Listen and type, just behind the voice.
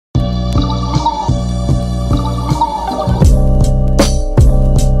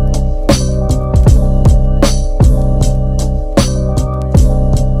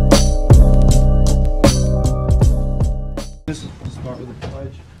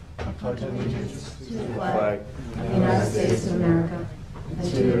I pledge allegiance to the flag of the United States of America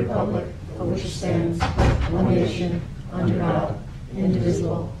and to the republic for which it stands, one nation, under God,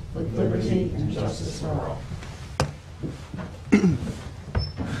 indivisible, with liberty and justice for all.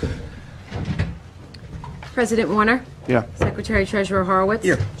 President Warner? Yeah. Secretary Treasurer Horowitz?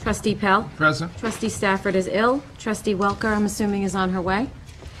 Here. Trustee Pell? Present. Trustee Stafford is ill. Trustee Welker, I'm assuming, is on her way.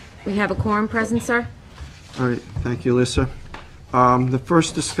 We have a quorum present, sir. All right, thank you, Lisa. The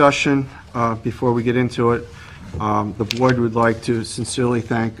first discussion, before we get into it, the board would like to sincerely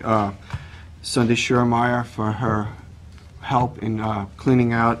thank Sunday Schurmeyer for her help in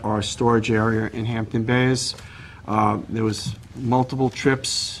cleaning out our storage area in Hampton Bays. There was multiple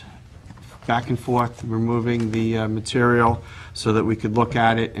trips back and forth, removing the material so that we could look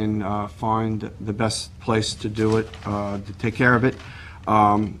at it and find the best place to do it, to take care of it.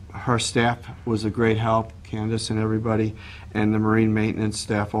 Her staff was a great help, Candace and everybody, and the marine maintenance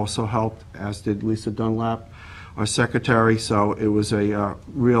staff also helped, as did Lisa Dunlap, our secretary. So it was a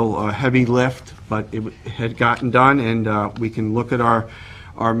real heavy lift, but it had gotten done, and we can look at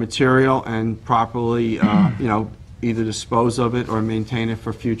our material and properly, either dispose of it or maintain it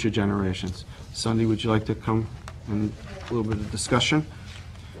for future generations. Sunday, would you like to come and a little bit of discussion?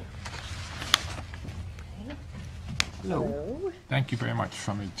 Hello. Thank you very much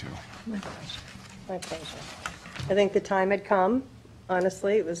from me, too. My pleasure. I think the time had come,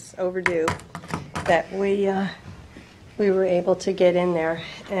 honestly, it was overdue, that we were able to get in there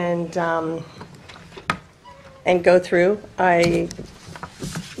and go through. My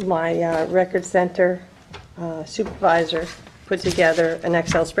record center supervisor put together an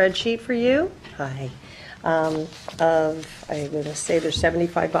Excel spreadsheet for you. Hi. I'm going to say there's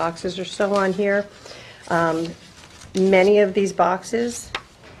 75 boxes or so on here. Many of these boxes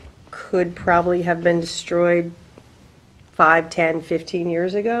could probably have been destroyed 5, 10, 15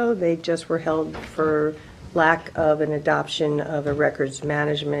 years ago. They just were held for lack of an adoption of a records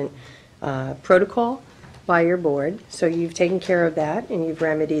management protocol by your board. So you've taken care of that and you've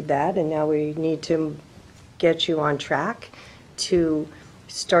remedied that, and now we need to get you on track to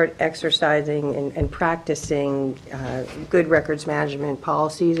start exercising and practicing good records management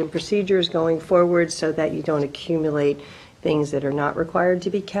policies and procedures going forward so that you don't accumulate things that are not required to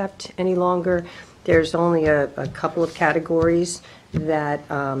be kept any longer. There's only a couple of categories that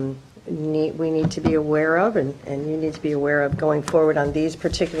we need to be aware of, and you need to be aware of going forward on these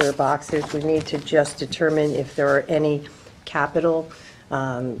particular boxes. We need to just determine if there are any capital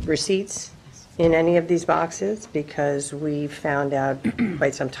receipts in any of these boxes, because we found out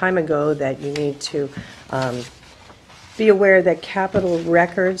quite some time ago that you need to be aware that capital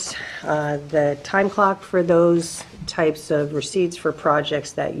records, the time clock for those types of receipts for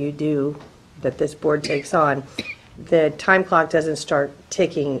projects that you do, that this board takes on, the time clock doesn't start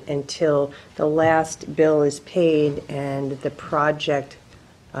ticking until the last bill is paid and the project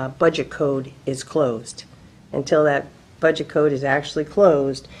budget code is closed. Until that budget code is actually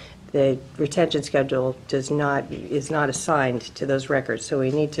closed, the retention schedule is not assigned to those records. So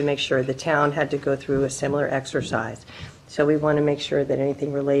we need to make sure the town had to go through a similar exercise. So we want to make sure that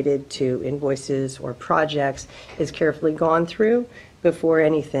anything related to invoices or projects is carefully gone through before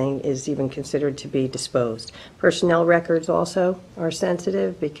anything is even considered to be disposed. Personnel records also are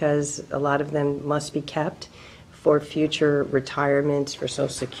sensitive because a lot of them must be kept for future retirements, for Social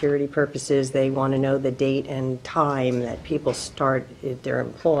Security purposes. They want to know the date and time that people start their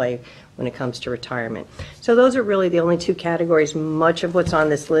employ when it comes to retirement. So those are really the only two categories. Much of what's on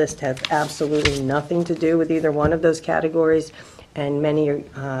this list have absolutely nothing to do with either one of those categories, and many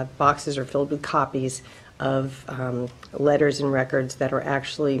boxes are filled with copies of letters and records that are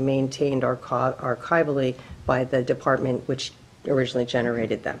actually maintained archivally by the department which originally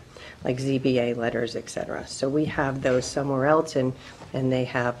generated them, like ZBA letters, etc. So we have those somewhere else, and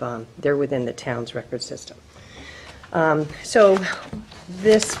they're within the town's record system. So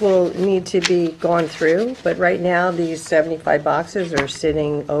this will need to be gone through, but right now these 75 boxes are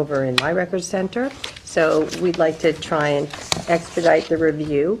sitting over in my record center. So we'd like to try and expedite the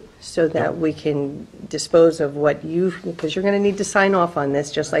review so that we can dispose of what because you're going to need to sign off on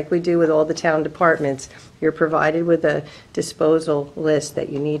this, just like we do with all the town departments. You're provided with a disposal list that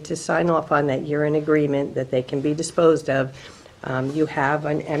you need to sign off on, that you're in agreement that they can be disposed of. You have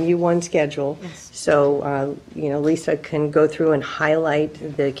an MU1 schedule, yes. So Lisa can go through and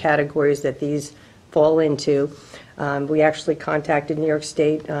highlight the categories that these fall into. We actually contacted New York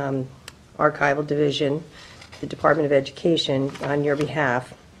State Archival Division, the Department of Education, on your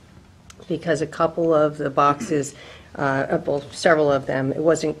behalf, because a couple of the boxes, well, several of them, it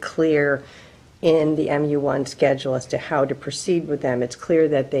wasn't clear in the MU1 schedule as to how to proceed with them. It's clear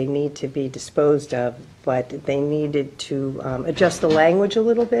that they need to be disposed of, but they needed to adjust the language a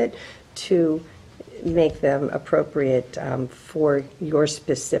little bit to make them appropriate for your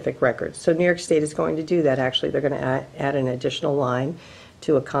specific records. So New York State is going to do that. Actually, they're going to add an additional line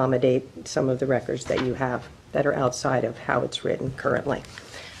to accommodate some of the records that you have that are outside of how it's written currently.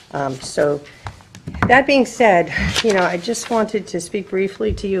 So that being said, I just wanted to speak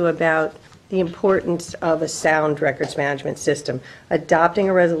briefly to you about the importance of a sound records management system. Adopting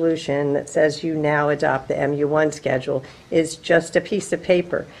a resolution that says you now adopt the MU1 schedule is just a piece of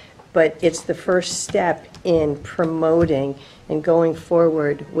paper, but it's the first step in promoting and going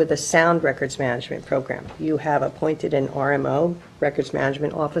forward with a sound records management program. You have appointed an RMO, Records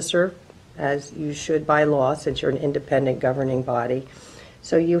Management Officer, as you should by law, since you're an independent governing body.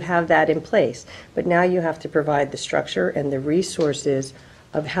 So you have that in place. But now you have to provide the structure and the resources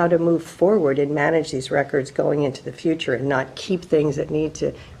of how to move forward and manage these records going into the future and not keep things that need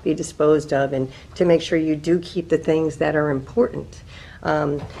to be disposed of, and to make sure you do keep the things that are important.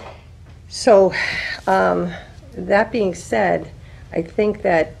 That being said, I think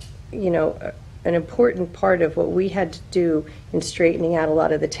that, an important part of what we had to do in straightening out a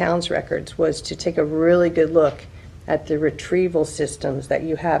lot of the town's records was to take a really good look at the retrieval systems that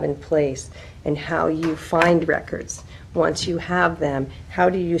you have in place and how you find records. Once you have them, how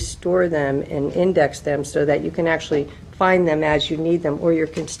do you store them and index them so that you can actually find them as you need them, or your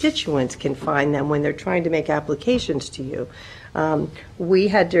constituents can find them when they're trying to make applications to you. We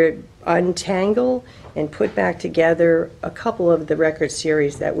had to untangle and put back together a couple of the record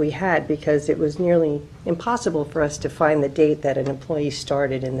series that we had, because it was nearly impossible for us to find the date that an employee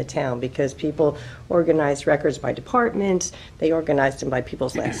started in the town, because people organized records by departments, they organized them by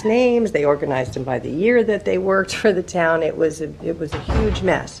people's last names, they organized them by the year that they worked for the town. It was a huge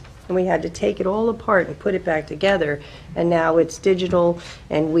mess. And we had to take it all apart and put it back together, and now it's digital,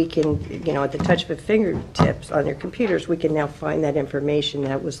 and we can, at the touch of a fingertips on your computers, we can now find that information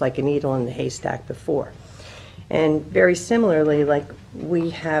that was like a needle in the haystack before. And very similarly,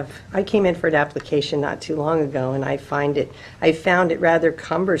 I came in for an application not too long ago, and I found it rather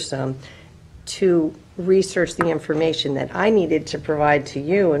cumbersome to research the information that I needed to provide to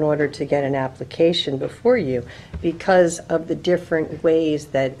you in order to get an application before you, because of the different ways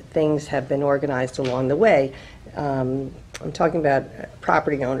that things have been organized along the way. I'm talking about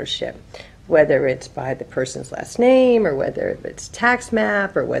property ownership, whether it's by the person's last name, or whether it's tax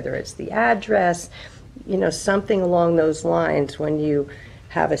map, or whether it's the address, something along those lines. When you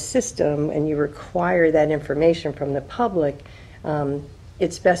have a system and you require that information from the public,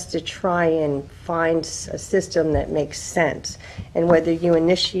 it's best to try and find a system that makes sense. And whether you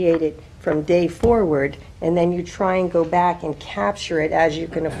initiate it from day forward, and then you try and go back and capture it as you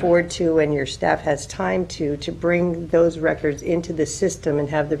can afford to and your staff has time to bring those records into the system and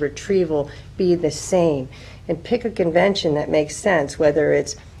have the retrieval be the same. And pick a convention that makes sense, whether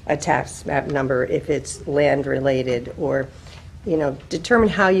it's a tax map number, if it's land related, or determine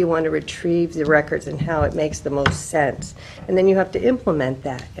how you want to retrieve the records and how it makes the most sense. And then you have to implement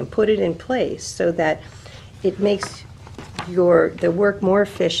that and put it in place so that it makes the work more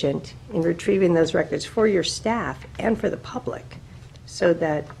efficient in retrieving those records for your staff and for the public. So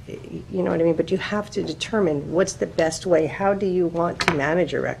that, you know what I mean? But you have to determine what's the best way. How do you want to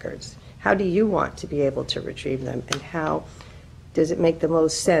manage your records? How do you want to be able to retrieve them? And how does it make the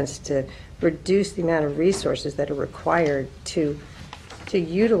most sense to reduce the amount of resources that are required to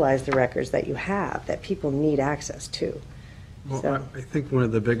utilize the records that you have, that people need access to? Well, I think one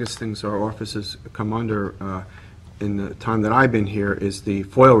of the biggest things our office has come under in the time that I've been here is the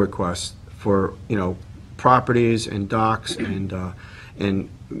FOIL request for, properties and docks, and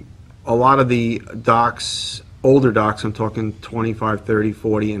a lot of the docks, older docks, I'm talking 25, 30,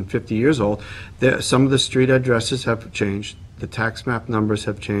 40, and 50 years old, some of the street addresses have changed, the tax map numbers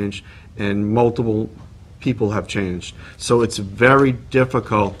have changed, and multiple people have changed. So it's very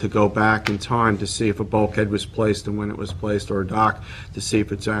difficult to go back in time to see if a bulkhead was placed and when it was placed, or a dock, to see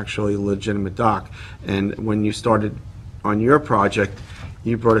if it's actually a legitimate dock. And when you started on your project,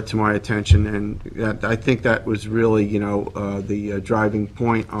 you brought it to my attention, and I think that was really, the driving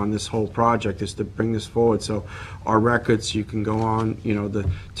point on this whole project, is to bring this forward. So our records, you can go on, the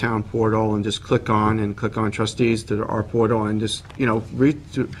town portal and just click on trustees to our portal and just,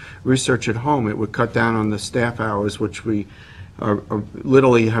 research at home. It would cut down on the staff hours, which we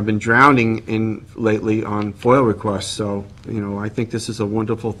literally have been drowning in lately on FOIL requests. So, I think this is a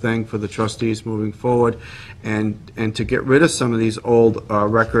wonderful thing for the trustees moving forward, and to get rid of some of these old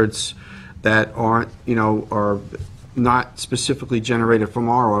records that aren't, are not specifically generated from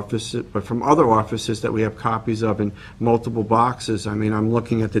our office, but from other offices that we have copies of in multiple boxes. I mean, I'm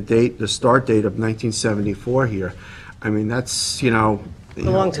looking at the start date of 1974 here. I mean, that's, A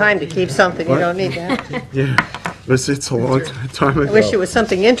long time to keep something you don't need to have. yeah, it's a long time ago. I wish it was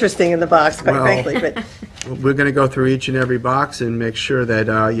something interesting in the box, quite Well, frankly, but We're going to go through each and every box and make sure that,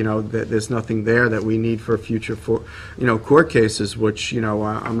 that there's nothing there that we need for future, court cases, which,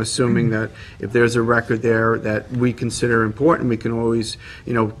 I'm assuming that if there's a record there that we consider important, we can always,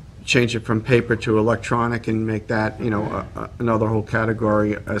 change it from paper to electronic and make that, another whole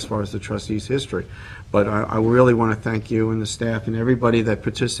category as far as the trustee's history. But I really want to thank you and the staff and everybody that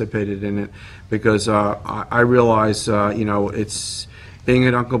participated in it, because I realize, it's, being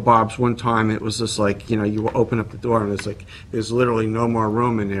at Uncle Bob's one time, it was just like, you open up the door and it's like, there's literally no more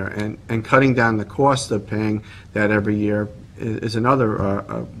room in there. And cutting down the cost of paying that every year is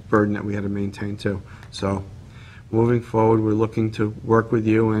another burden that we had to maintain too. So moving forward, we're looking to work with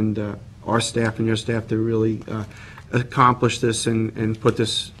you and our staff and your staff to really accomplish this and put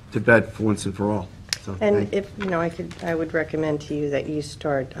this to bed for once and for all. So, and if, I would recommend to you that you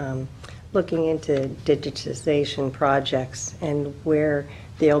start looking into digitization projects and where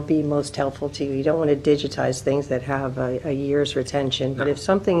they'll be most helpful to you. You don't want to digitize things that have a year's retention, but if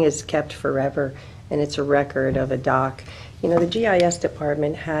something is kept forever and it's a record of a doc, the GIS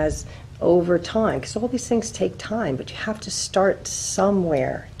department has over time, because all these things take time, but you have to start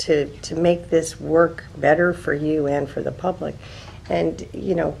somewhere to make this work better for you and for the public. And,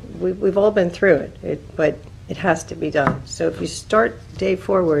 we've all been through it, but it has to be done. So if you start day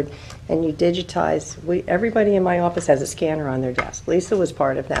forward and you digitize, everybody in my office has a scanner on their desk. Lisa was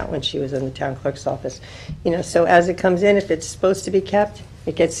part of that when she was in the town clerk's office. So as it comes in, if it's supposed to be kept,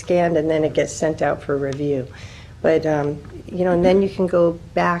 it gets scanned and then it gets sent out for review. But, and then you can go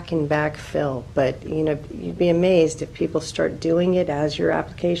back and backfill. But, you'd be amazed if people start doing it as your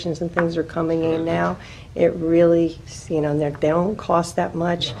applications and things are coming in now. It really, they don't cost that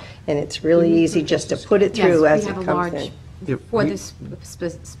much, and it's really easy just to put it through as it comes in. For this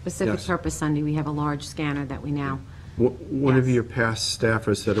specific purpose, Sunday, we have a large scanner that we now. One of your past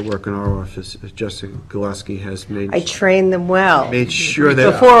staffers that work in our office, Jessica Gillespie, has I train them well. made sure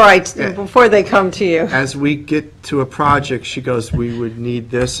that before they come to you. as we get to a project, she goes, we would need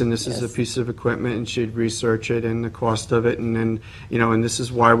this, and this is a piece of equipment, and she'd research it and the cost of it, and then, and this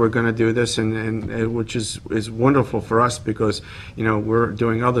is why we're going to do this, and which is wonderful for us because, we're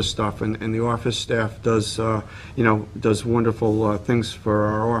doing other stuff, and the office staff does, does wonderful things for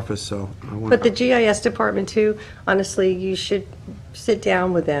our office, so. But the GIS department too, honestly, you should sit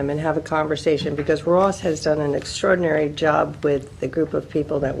down with them and have a conversation, because Ross has done an extraordinary job with the group of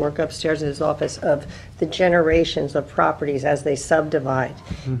people that work upstairs in his office of the generations of properties as they subdivide.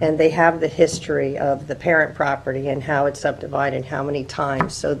 And they have the history of the parent property and how it's subdivided, how many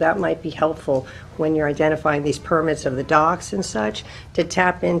times. So that might be helpful when you're identifying these permits of the docks and such, to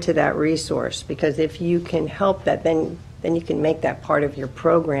tap into that resource, because if you can help that, then you can make that part of your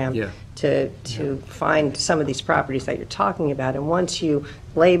program. Yeah. To find some of these properties that you're talking about. And once you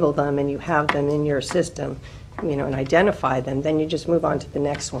label them and you have them in your system, and identify them, then you just move on to the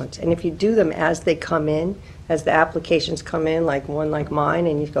next ones. And if you do them as they come in, as the applications come in, like one like mine,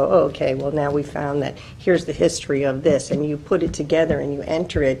 and you go, oh, okay, well, now we found that here's the history of this, and you put it together and you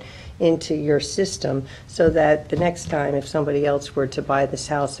enter it into your system, so that the next time if somebody else were to buy this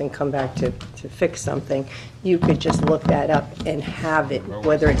house and come back to fix something, you could just look that up and have it,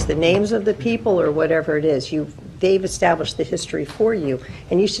 whether it's the names of the people or whatever it is. They've established the history for you,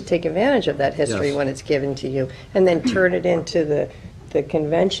 and you should take advantage of that history Yes. when it's given to you, and then turn it into the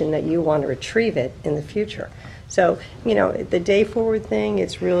convention that you want to retrieve it in the future. So, the day forward thing,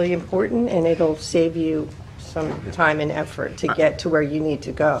 it's really important, and it'll save you some time and effort to get to where you need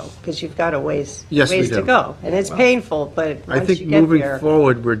to go, because you've got a ways Yes, we to do. go, and it's painful, but I once think you get moving there.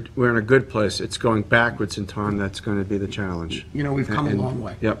 forward, we're in a good place. It's going backwards in time that's going to be the challenge. We've come a long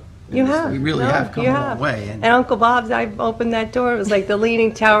way. Yep. You have. We really have come you a long have. way. And Uncle Bob's, I opened that door, it was like the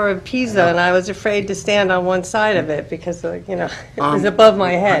Leaning Tower of Pisa, and I was afraid to stand on one side of it because, it was above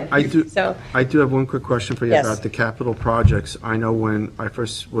my head. I do have one quick question for you Yes. about the capital projects. I know when I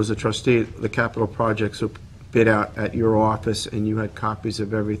first was a trustee, the capital projects were bid out at your office, and you had copies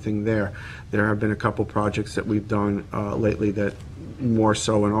of everything there. There have been a couple projects that we've done lately that more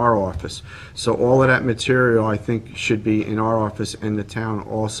so in our office. So all of that material, I think, should be in our office, and the town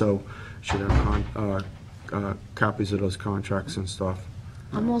also should have copies of those contracts and stuff.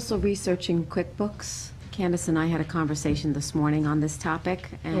 I'm also researching QuickBooks. Candace and I had a conversation this morning on this topic,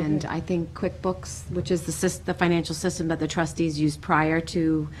 and I think QuickBooks, which is the financial system that the trustees used prior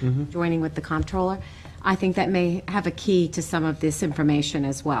to joining with the comptroller, I think that may have a key to some of this information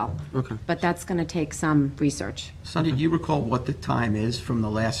as well. Okay. But that's going to take some research. Sunday, do you recall what the time is from the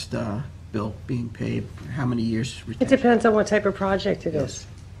last bill being paid? How many years? It depends on what type of project it is.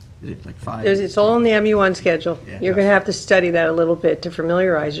 Is it like 5? It's all in the MU1 schedule. Yeah. You're going to have to study that a little bit to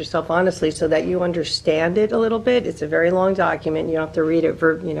familiarize yourself, honestly, so that you understand it a little bit. It's a very long document. You don't have to read it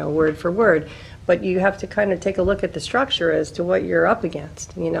word for word, but you have to kind of take a look at the structure as to what you're up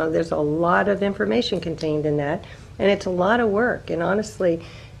against. There's a lot of information contained in that, and it's a lot of work. And honestly,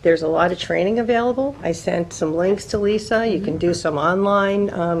 there's a lot of training available. I sent some links to Lisa. You can do some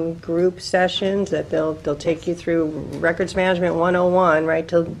online group sessions that they'll take you through Records Management 101 right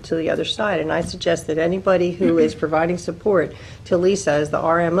to the other side. And I suggest that anybody who is providing support to Lisa as the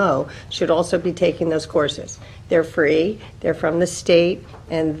RMO should also be taking those courses. They're free, they're from the state,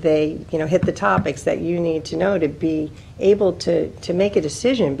 and they hit the topics that you need to know to be able to make a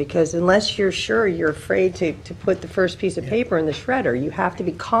decision, because unless you're sure, you're afraid to put the first piece of paper in the shredder. You have to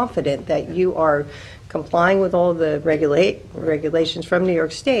be confident that you are complying with all the regulations from New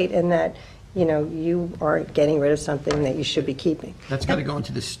York State, and that you aren't getting rid of something that you should be keeping. That's got to go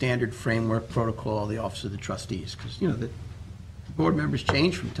into the standard framework protocol of the Office of the Trustees, because, the board members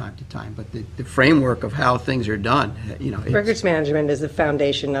change from time to time, but the framework of how things are done, it's... Records management is the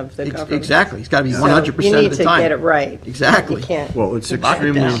foundation of the government. Exactly. It's got to be 100% So of the time. you need to get it right. Exactly. You can't. Well, it's Lock it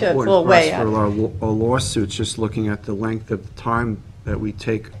extremely down. important Well, for way us for our lawsuits, just looking at the length of time that we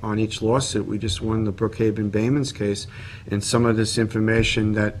take on each lawsuit. We just won the Brookhaven-Baymans case, and some of this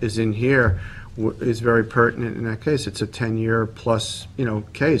information that is in here is very pertinent in that case. It's a 10-year plus,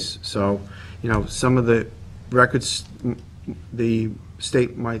 case. So, some of the records, the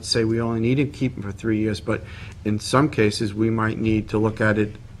state might say we only need to keep them for 3 years, but in some cases, we might need to look at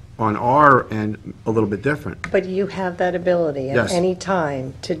it on our end a little bit different. But you have that ability at Yes. any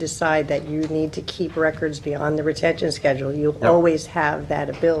time to decide that you need to keep records beyond the retention schedule. You'll Yep. always have that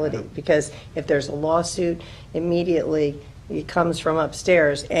ability, because if there's a lawsuit, immediately it comes from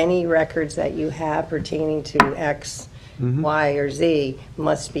upstairs. Any records that you have pertaining to X, Y, or Z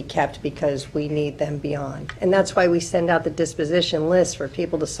must be kept, because we need them beyond. And that's why we send out the disposition list for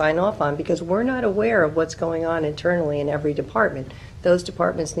people to sign off on, because we're not aware of what's going on internally in every department. Those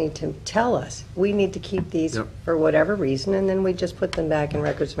departments need to tell us, we need to keep these Yep. for whatever reason, and then we just put them back in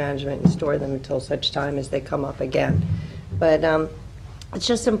records management and store them until such time as they come up again. But it's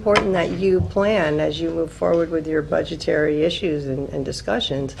just important that you plan as you move forward with your budgetary issues and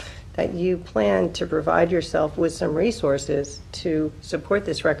discussions, that you plan to provide yourself with some resources to support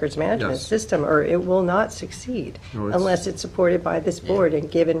this records management Yes. system, or it will not succeed No, it's- unless it's supported by this board and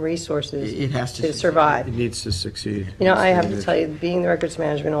given resources It has to to succeed. survive. It needs to succeed. I have to tell you, being the records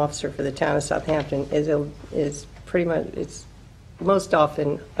management officer for the town of Southampton is pretty much, it's most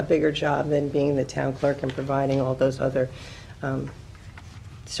often a bigger job than being the town clerk and providing all those other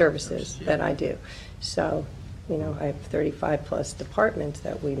services that I do. So, I have 35-plus departments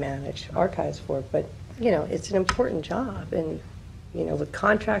that we manage archives for, but, it's an important job, and, with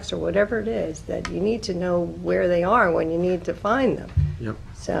contracts or whatever it is, that you need to know where they are when you need to find them. Yep.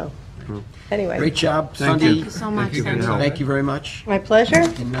 So, anyway. Great job, Thank Sunday. you. Thank you so much. Thank you for Thank your you. help. Thank you very much. My pleasure.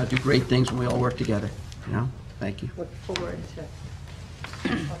 And do great things when we all work together, Thank you. Look forward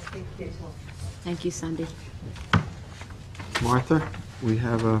to, I'll speak to you tomorrow. Thank you, Sunday. Martha, we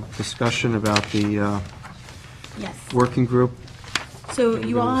have a discussion about the Yes. working group. So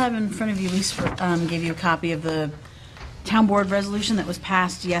you all have in front of you, Lisa gave you a copy of the town board resolution that was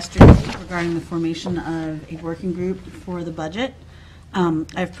passed yesterday regarding the formation of a working group for the budget.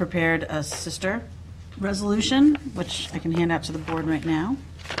 I've prepared a sister resolution, which I can hand out to the board right now.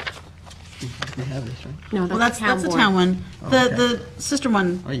 You have this, right? No, Well, that's the town the board. town one. okay. The sister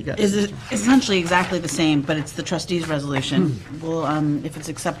one Oh, you got is sister. essentially exactly the same, but it's the trustees' resolution. We'll, if it's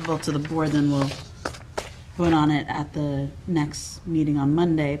acceptable to the board, then we'll vote on it at the next meeting on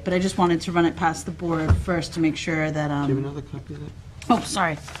Monday. But I just wanted to run it past the board first to make sure that, Do you have another copy of that? oh,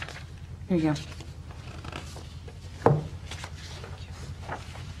 sorry. Here you go.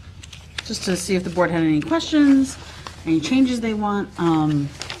 Just to see if the board had any questions, any changes they want.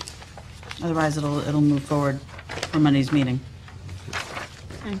 Otherwise, it'll move forward for Monday's meeting.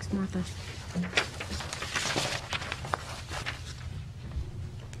 Thanks, Martha.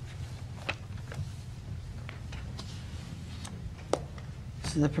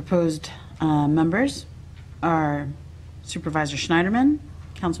 So the proposed members are Supervisor Schneiderman,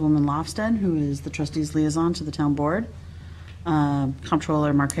 Councilwoman Lofsted, who is the trustees liaison to the town board,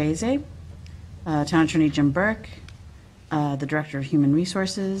 Comptroller Marchese, Town Attorney Jim Burke, the Director of Human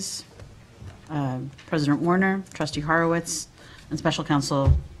Resources, President Warner, Trustee Horowitz, and Special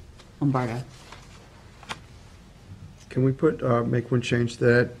Counsel Lombardo. Can we make one change to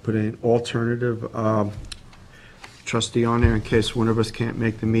that, put an alternative trustee on there in case one of us can't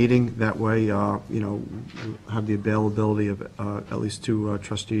make the meeting? That way, have the availability of at least two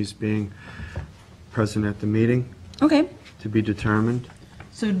trustees being present at the meeting Okay. to be determined.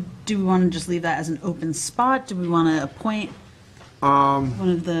 So do we want to just leave that as an open spot? Do we want to appoint one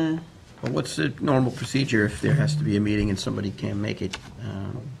of the, Well, what's the normal procedure if there has to be a meeting and somebody can't make it?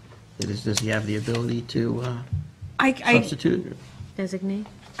 Does he have the ability to substitute? Designate?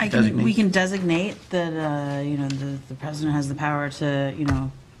 we Designate. can designate that, the president has the power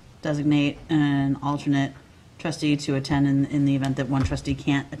to, designate an alternate trustee to attend in the event that one trustee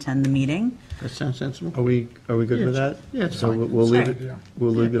can't attend the meeting. That sounds sensible? Are we good with that? Yeah, it's So fine. we'll leave Sure. it,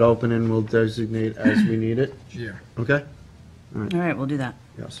 we'll leave it open and we'll designate as we need it? Yeah. Okay? All right, we'll do that.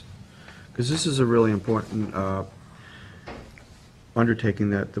 Yes. Because this is a really important undertaking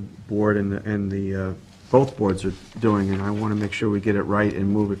that the board and the both boards are doing, and I want to make sure we get it right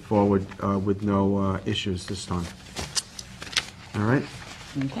and move it forward with no issues this time. All right?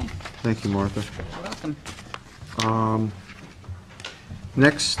 Okay, Thank you, Martha. you're welcome.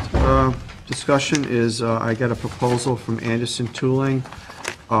 Next discussion is, I got a proposal from Anderson Tooling.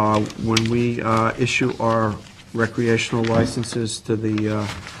 When we issue our recreational licenses to the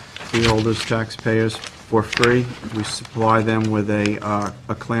freeholders, taxpayers for free, we supply them with a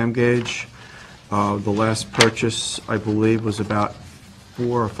clam gauge. The last purchase, I believe, was about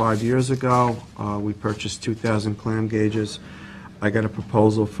 4 or 5 years ago. We purchased 2,000 clam gauges. I got a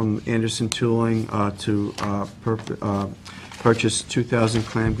proposal from Anderson Tooling to purchase 2,000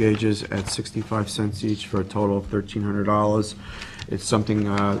 clam gauges at 65 cents each for a total of $1,300. It's something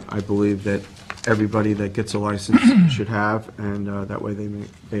I believe that everybody that gets a license should have, and that way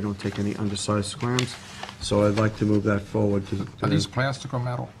they don't take any undersized clams. So I'd like to move that forward to. Are these plastic or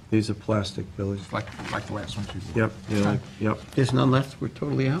metal? These are plastic, Billy. Like the last ones you bought? Yep, yeah, yep. There's none left? We're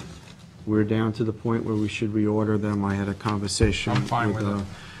totally out? We're down to the point where we should reorder them. I had a conversation I'm fine with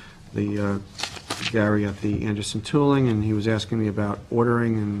the Gary at the Anderson Tooling, and he was asking me about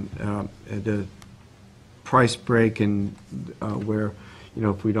ordering and the price break and where,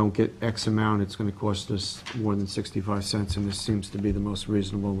 if we don't get X amount, it's going to cost us more than 65 cents, and this seems to be the most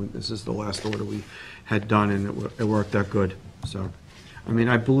reasonable. This is the last order we had done, and it worked out good. So,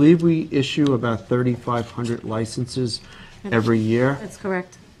 I believe we issue about 3,500 licenses every year. That's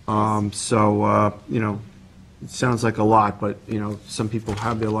correct. It sounds like a lot, but, some people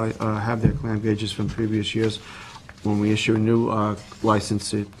have their clam gauges from previous years. When we issue a new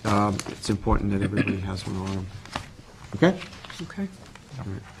license, it's important that everybody has one on them. Okay? Okay.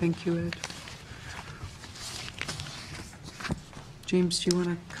 Thank you, Ed. James, do you want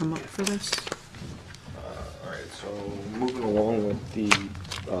to come up for this? All right, so moving along with the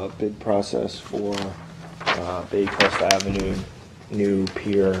bid process for Baycrest Avenue new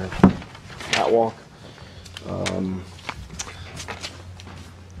pier catwalk.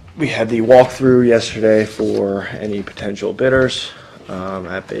 We had the walkthrough yesterday for any potential bidders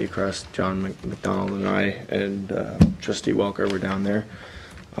at Baycrest. John McDonald and I and Trustee Welker were down there.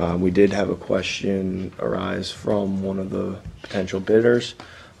 We did have a question arise from one of the potential bidders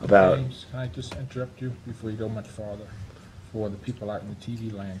about. James, can I just interrupt you before you go much farther? For the people out in the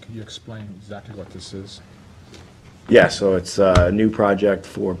TV land, can you explain exactly what this is? Yeah, so it's a new project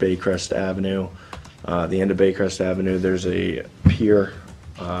for Baycrest Avenue. The end of Baycrest Avenue, there's a pier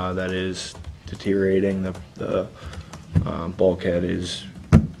that is deteriorating. The bulkhead is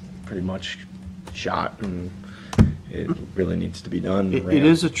pretty much shot, and it really needs to be done. It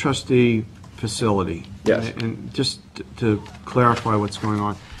is a trustee facility. Yes. And just to clarify what's going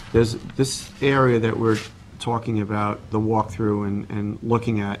on, there's this area that we're talking about, the walkthrough and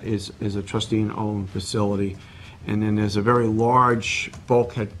looking at is a trustee-owned facility. And then there's a very large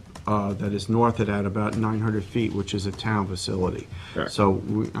bulkhead that is north of that, about 900 feet, which is a town facility. Correct. So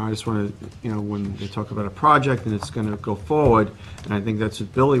I just want to, when they talk about a project and it's going to go forward, and I think that's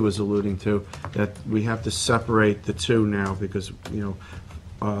what Billy was alluding to, that we have to separate the two now because,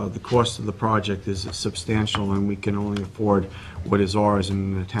 the cost of the project is substantial and we can only afford what is ours,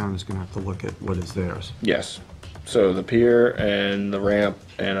 and the town is going to have to look at what is theirs. Yes. So the pier and the ramp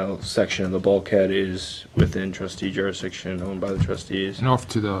and a section of the bulkhead is within trustee jurisdiction, owned by the trustees. And off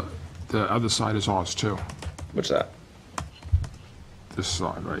to the other side is ours too. What's that? This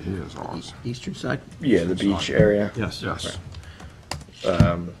side right here is ours. Eastern side? Yeah, the beach area. Yes. Yes.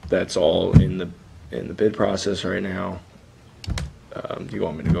 That's all in the bid process right now. Do you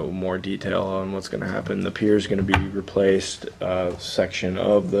want me to go more detail on what's going to happen? The pier is going to be replaced. Section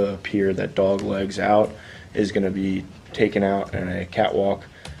of the pier that dog legs out is going to be taken out, and a catwalk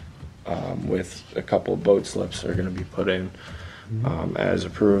with a couple of boat slips are gonna be put in, as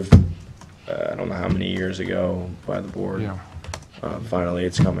approved, I don't know how many years ago by the board. Yeah. Finally,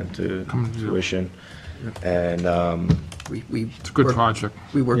 it's coming to Coming to- fruition. And, It's a good project.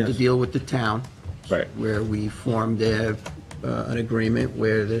 We worked a Yes. deal with the town. right, Where we formed an agreement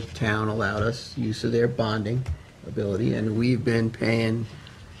where the town allowed us use of their bonding ability, and we've been paying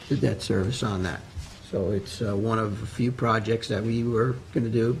the debt service on that. So it's one of a few projects that we were going to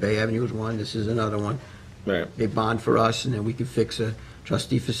do. Bay Avenue is one, this is another one. right. They bond for us, and then we can fix a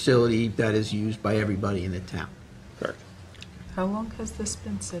trustee facility that is used by everybody in the town. Correct. How long has this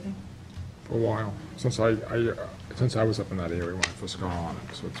been sitting? For a while, since I was up in that area when I first got on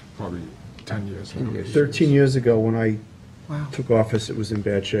it, so it's probably 10 years now. 10 years. 13 years ago, when I Wow. took office, it was in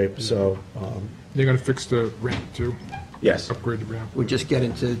bad shape, so, They're gonna fix the ramp too, Yes. upgrade the ramp. We're just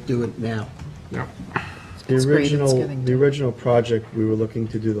getting to do it now. Yeah, the It's great it's original, getting the done. original project, we were looking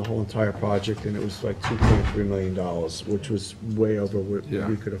to do the whole entire project, and it was like $2.3 million, which was way over what Yeah.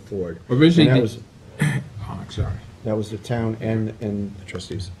 we could afford. Originally, And the- sorry. that was the town and the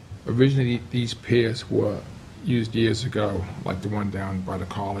trustees. Originally, these piers were used years ago, like the one down by the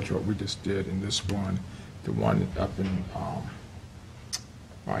college, what we just did, and this one, the one up in,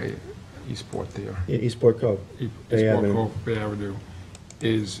 by Eastport there. Yeah, Eastport Cove. Bay Eastport Avenue. Cove, Bay Avenue,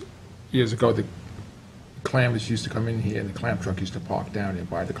 is, years ago, the clammers used to come in here, and the clam truck used to park down here and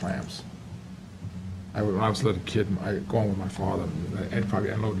buy the clams. When I was a little kid, I going with my father, and probably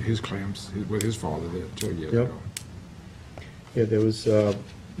unloaded his clams with his father there 2 years Yep. ago. Yeah, there was,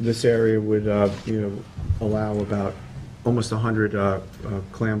 this area would, allow about almost 100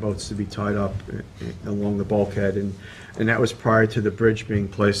 clam boats to be tied up along the bulkhead, and that was prior to the bridge being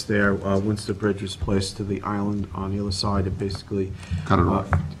placed there. Once the bridge was placed to the island on the other side, it basically Cut it off.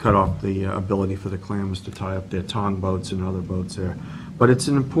 cut off the ability for the clammers to tie up their tong boats and other boats there. But it's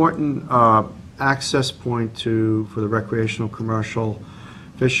an important access point for the recreational, commercial,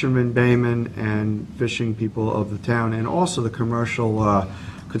 fishermen, baymen, and fishing people of the town, and also the commercial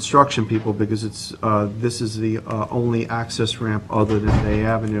construction people, because this is the only access ramp other than Bay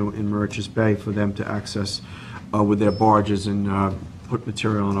Avenue in Moriches Bay for them to access with their barges and put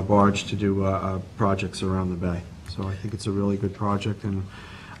material on a barge to do projects around the bay. So I think it's a really good project, and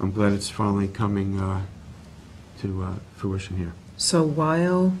I'm glad it's finally coming to fruition here. So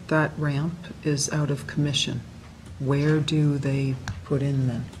while that ramp is out of commission, where do they put in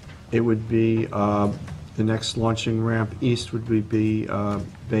then? It would be, the next launching ramp east would be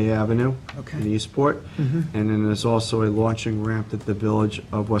Bay Avenue Okay. in Eastport. And then there's also a launching ramp that the village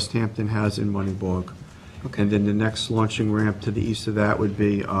of West Hampton has in Moneybog. Okay. And then the next launching ramp to the east of that would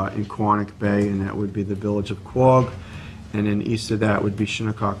be in Quonic Bay, and that would be the village of Quogue. And then east of that would be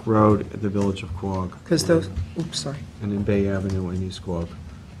Shinnecock Road, the village of Quogue. Because those, oops, sorry. And then Bay Avenue in East Quogue.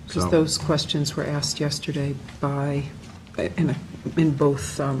 Because So- those questions were asked yesterday in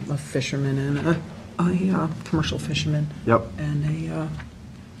both a fisherman and a commercial fisherman Yep. and a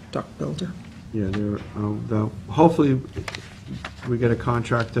duck builder. Yeah, hopefully, we get a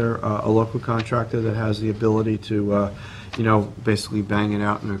contractor, a local contractor that has the ability to, basically bang it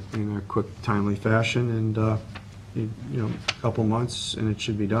out in a quick, timely fashion, and, a couple months, and it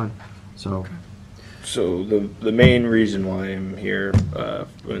should be done, so. So the main reason why I'm here,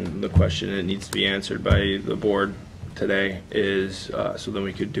 and the question that needs to be answered by the board today is, so then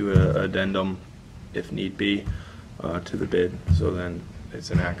we could do an addendum, if need be, to the bid, so then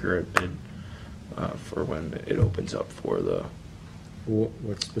it's an accurate bid for when it opens up for the,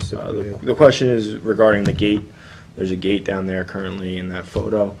 What specifically? the question is regarding the gate. There's a gate down there currently in that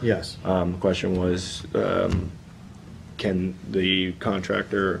photo. Yes. The question was, can the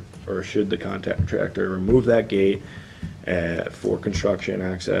contractor, or should the contractor remove that gate for construction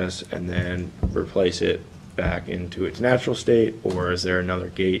access and then replace it back into its natural state, or is there another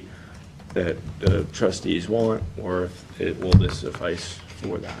gate that the trustees want, or will this suffice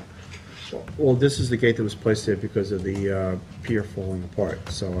for that? Well, this is the gate that was placed there because of the pier falling apart.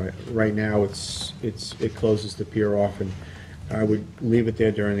 So right now, it closes the pier off, and I would leave it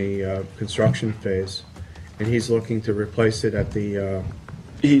there during the construction phase. And he's looking to replace it at the,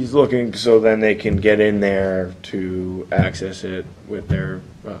 He's looking so then they can get in there to access it with their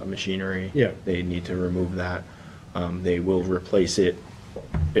machinery. Yeah. They need to remove that. They will replace it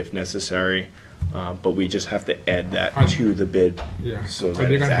if necessary, but we just have to add that to the bid. Yeah. So Are that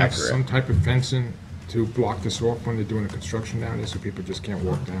they it's gonna have some accurate. type of fencing to block this off when they're doing the construction down there, so people just can't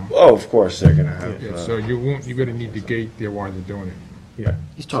walk down? Oh, of course, they're gonna have, Yeah, so you're gonna need the gate there while they're doing it yeah.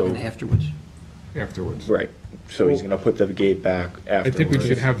 He's talking So- afterwards. afterwards. right, so he's gonna put the gate back I afterwards. think we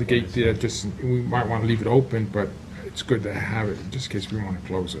should have the gate there, just, we might wanna leave it open, but it's good to have it, just in case we want to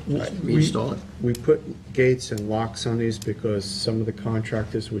close it. Reinstall it. We put gates and locks on these because some of the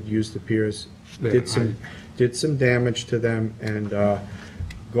contractors would use the piers, Yeah, did some damage to them, and as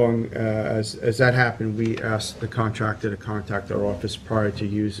that happened, we asked the contractor to contact our office prior to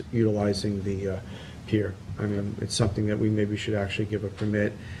utilizing the pier. I mean, it's something that we maybe should actually give a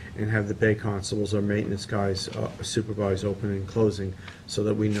permit and have the bay constables or maintenance guys supervise opening and closing so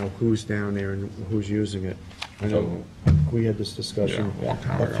that we know who's down there and who's using it. I know we had this discussion Yeah, a long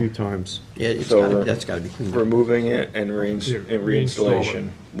time a ago. few times. Yeah, that's gotta be cleaned up. Removing it and Yeah, reinstallation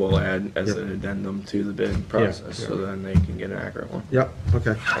will add as an addendum to the bid process, so then they can get an accurate one. Yep,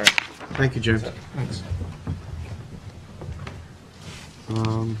 okay. Thank you, James. Thanks.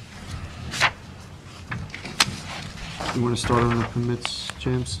 You want to start on the permits,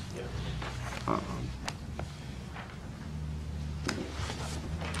 James?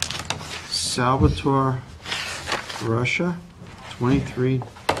 Salvatore Russia, 23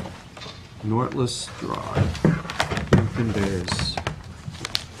 Nortless Drive, Hampton Bays,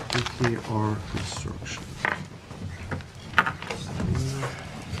 PKR Construction.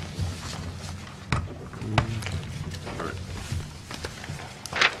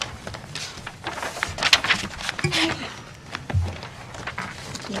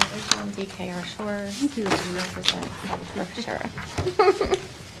 DKR Shores. Represent for sure.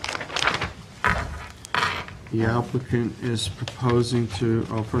 The applicant is proposing to,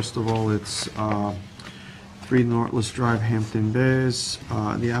 first of all, it's 3 Nortless Drive, Hampton Bays.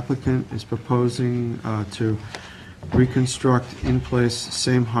 The applicant is proposing to reconstruct in place,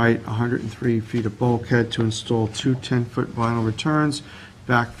 same height, 103 feet of bulkhead, to install 2 10-foot vinyl returns,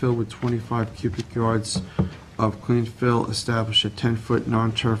 backfill with 25 cubic yards of clean fill, establish a 10-foot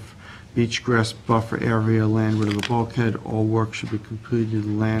non-turf beach grass buffer area landward of the bulkhead. All work should be completed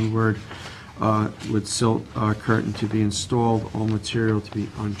landward with silt curtain to be installed, all material to be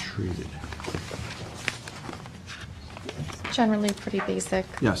untreated. Generally pretty basic.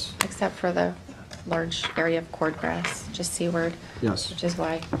 Yes. Except for the large area of cord grass, just seaward. Yes. Which is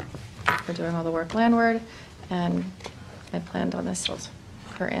why we're doing all the work landward, and I planned on this silt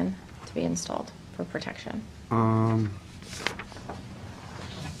curtain to be installed for protection.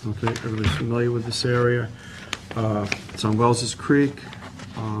 Okay, everybody's familiar with this area. It's on Wells's Creek.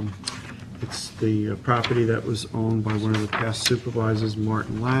 It's the property that was owned by one of the past supervisors,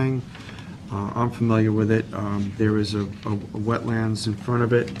 Martin Lang. I'm familiar with it. There is a wetlands in front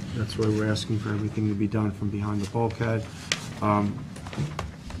of it. That's why we're asking for everything to be done from behind the bulkhead.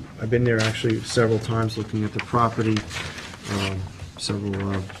 I've been there actually several times looking at the property. Several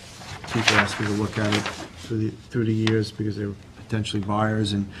people asked me to look at it through the years because they were potentially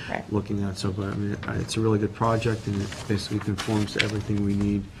buyers and Right. looking at, so, but I mean, it's a really good project, and it basically conforms to everything we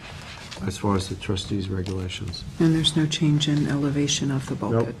need as far as the trustees' regulations. And there's no change in elevation of the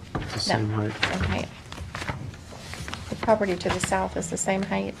bulkhead? Nope, it's the same No, height. same height. The property to the south is the same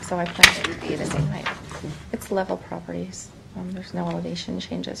height, so I planned it to be the same height. It's level properties. There's no elevation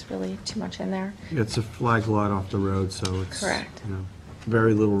changes really too much in there. It's a flag lot off the road, so it's, Correct. you know,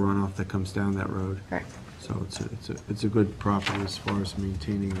 very little runoff that comes down that road. Correct. So it's a good property as far as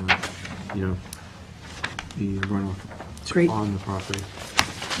maintaining, you know, the runoff Great. on the property.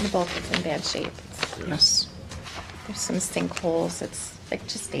 The bulkhead's in bad shape. Yes. There's some sinkholes. It's like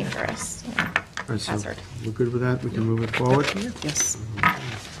just dangerous, you know, All right, so hazard. we're good with that? We can move it forward? Yes.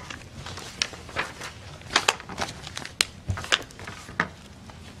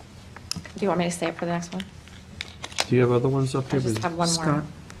 Do you want me to stay up for the next one? Do you have other ones up I here? just have one Scott, more.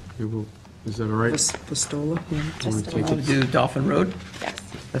 We will- Is that all right? Pistola, yeah. Just take a Want to do Dolphin Road? Yes,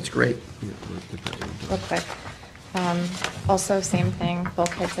 That's great. Yeah, we'll get that one done. real quick. Also, same thing,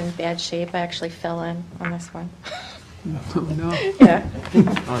 bulkhead's in bad shape. I actually fell in on this one. Oh, no. Yeah,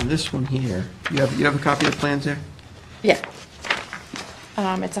 On this one here, you have a copy of the plans there? yeah.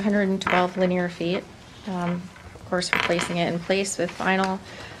 It's 112 linear feet. Of course, replacing it in place with vinyl.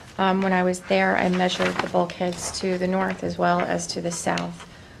 When I was there, I measured the bulkheads to the north as well as to the south.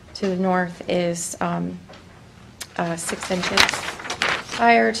 To the north is 6 inches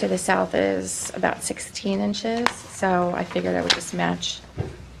higher, to the south is about 16 inches. So I figured I would just match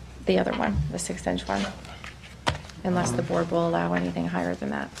the other one, the 6-inch one, unless the board will allow anything higher than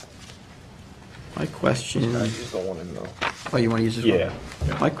that. My question, I just don't want to know. oh, you want to use this one?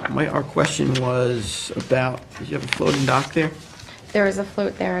 Yeah. Our question was about, did you have a floating dock there? There is a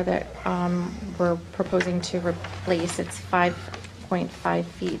float there that we're proposing to replace. It's 5.5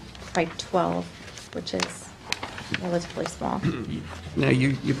 feet by 12, which is relatively small. Now,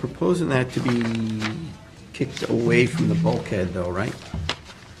 you're proposing that to be kicked away from the bulkhead though, right?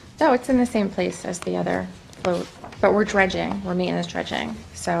 No, it's in the same place as the other float. But we're dredging, we're maintenance dredging,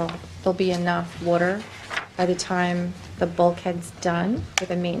 so there'll be enough water by the time the bulkhead's done with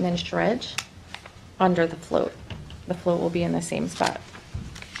a maintenance dredge under the float. The float will be in the same spot.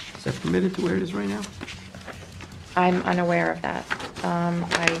 Is that permitted to where it is right now? I'm unaware of that.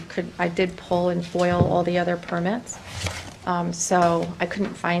 I did pull and foil all the other permits, so I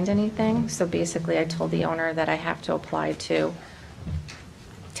couldn't find anything. So basically, I told the owner that I have to apply to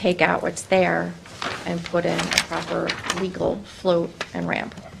take out what's there and put in a proper legal float and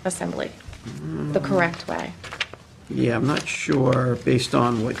ramp assembly, the correct way. Yeah, I'm not sure, based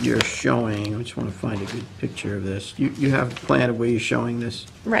on what you're showing, I just want to find a good picture of this. You have a plan of where you're showing this?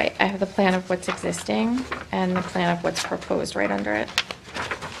 Right, I have the plan of what's existing and the plan of what's proposed right under it.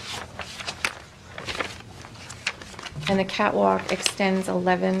 And the catwalk extends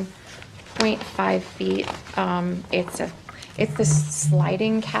 11.5 feet. It's this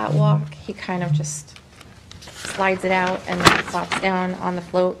sliding catwalk. He kind of just slides it out and then flops down on the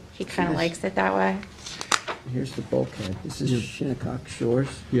float. He kind of likes it that way. Here's the bulkhead. This is Shinnecock Shores,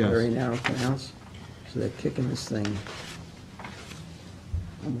 Yes. very narrow canals. So they're kicking this thing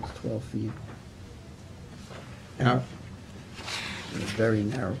almost 12 feet out. In a very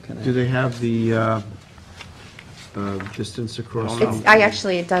narrow canal. Do they have the distance across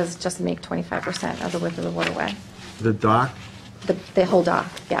It does just make 25% of the width of the waterway. the dock? The whole dock,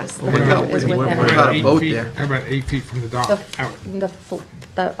 yes. The What about- float is what within about it. a 8 boat feet? there? How about 8 feet from the dock The,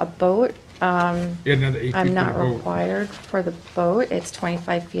 out? a boat, Yeah, another 8 feet I'm from the not boat. required for the boat. It's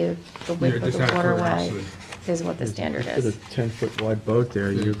 25 feet. The Yeah, width of just the out of waterway curiosity. is what the standard Put a is. 10-foot wide boat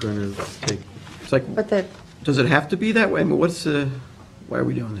there, you're going to take, It's like, But the, does it have to be that way? I mean, why are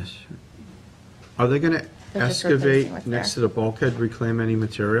we doing this? are they going to They're just replacing excavate what's next to there. the bulkhead, reclaim any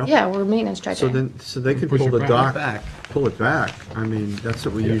material? yeah, we're maintenance So dredging. then, so they can Push pull it the back. dock, pull it back. I mean, that's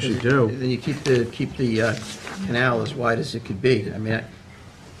what we usually do. Then you keep the canal as wide as it could be. I mean, I'm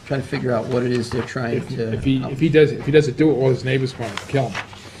trying to figure out what it is they're trying to. If he doesn't do it, all his neighbors want to kill him.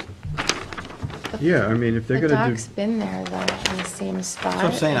 Yeah, I mean, if they're The going to dock's been there though, in the same spot. That's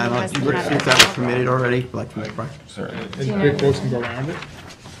what I'm saying, I and he don't, hasn't you look, had see if a that was problem. permitted already, like, right. And big boats can go around it.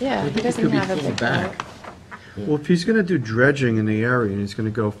 Yeah, he It doesn't could be have a pulled big back. boat. Well, if he's going to do dredging in the area and he's going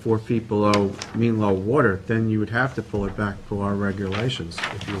to go 4 feet below mean low water, then you would have to pull it back to our regulations.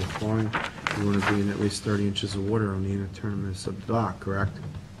 If you were flowing, you want to be in at least 30 inches of water on the inner terminus of the dock, correct?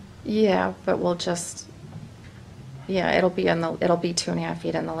 Yeah, but we'll just, yeah, it'll be 2.5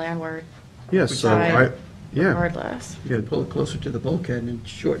 feet in the landward Yes, so Right. yeah, regardless. yeah, Pull it closer to the bulkhead and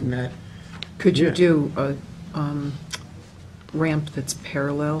shorten that. Could you Yeah. do a ramp that's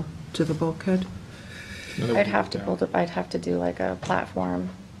parallel to the bulkhead? I'd have to do like a platform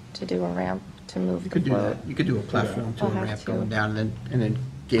to do a ramp to move You the could do float. that. You could do a platform to a I'll have ramp to. going down and then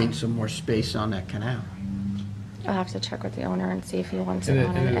gain some more space on that canal. I'll have to check with the owner and see if he wants And it it-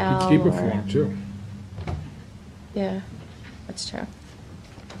 on and an it'd L be cheaper or. for him too. Yeah, that's true.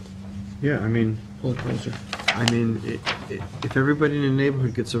 yeah, I mean, Pull it closer. if everybody in the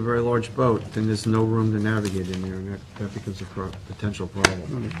neighborhood gets a very large boat, then there's no room to navigate in there, and that becomes a potential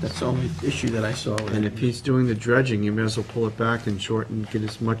problem. That's the only issue that I saw with And it. if he's doing the dredging, you may as well pull it back and shorten, get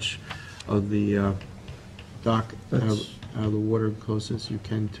as much of the dock out of the water close as you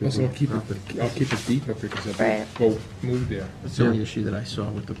can to Also, the I'll keep property. it deeper because if Right. the boat moved there. That's the only issue that I saw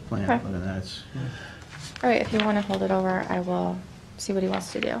with the plan, Okay. other than that, it's. All right, if you want to hold it over, I will see what he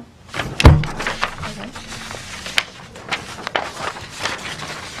wants to do. Okay.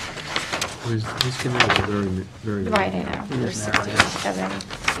 These canals are very. Right, I know. They're is narrow. 67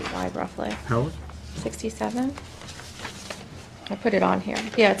 feet wide roughly. Howard? 67? I put it on here.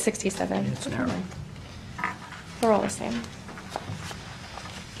 Yeah, it's 67. It's narrow. They're all the same.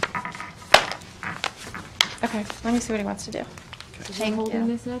 Okay, let me see what he wants to do. Is he Thank holding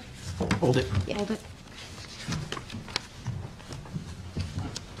you. this up? Hold it. Yeah. Hold it.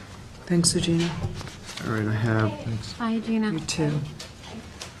 Thanks, Regina. All right, I have Hi, Gina. You too.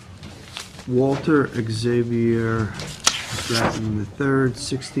 Walter Xavier Stratton III,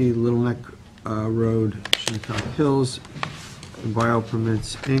 60 Little Neck Road, Shinnecock Hills, Bio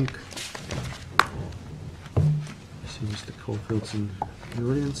Permits, Inc. I see Mr. Colefield's in the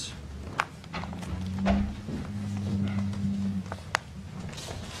audience.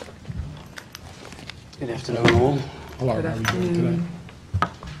 Good afternoon, all. Hello, Good how are you doing afternoon. today?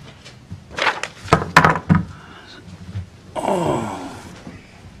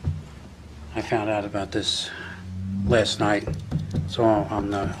 I found out about this last night, so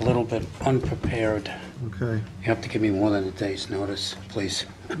I'm a little bit unprepared. Okay. You have to give me more than a day's notice, please.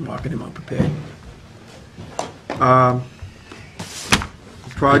 I'm marking him unprepared.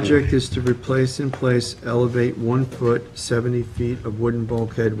 project is to replace in place, elevate 1 foot, 70 feet of wooden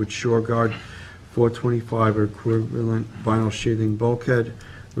bulkhead with shore guard 425 or equivalent vinyl sheathing bulkhead,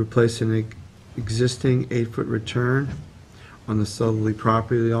 replace an existing 8-foot return on the southerly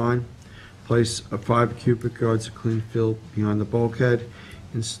property line, place a 5 cubic yards of clean fill beyond the bulkhead,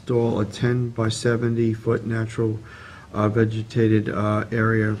 install a 10 by 70 foot natural vegetated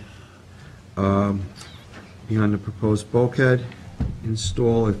area beyond the proposed bulkhead,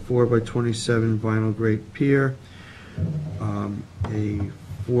 install a 4 by 27 vinyl grate pier, a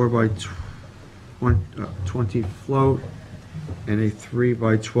 4 by 20 float, and a 3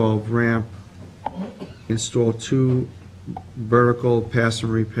 by 12 ramp, install 2 vertical pass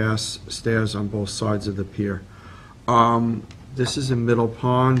and repass stairs on both sides of the pier. This is in Middle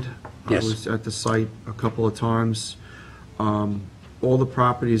Pond. Yes. I was at the site a couple of times. All the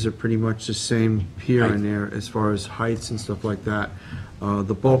properties are pretty much the same pier in there as far as heights and stuff like that.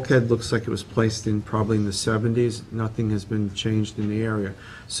 The bulkhead looks like it was placed in probably in the 70s. Nothing has been changed in the area.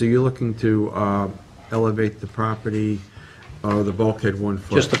 So you're looking to elevate the property, the bulkhead 1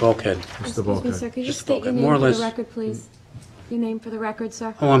 foot. Just the bulkhead. Just the Excuse me, bulkhead. sir, could you Just just state your more or name for less. the record, please? Your name for the record,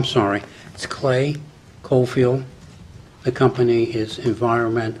 sir? Oh, I'm sorry. It's Clay Coalfield. The company is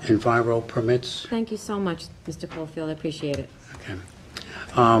Enviro Permits. Thank you so much, Mr. Caulfield, I appreciate it. Okay.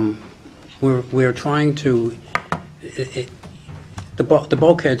 We're trying to, the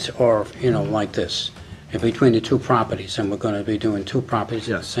bulkheads are, like this, in between the two properties, and we're going to be doing two properties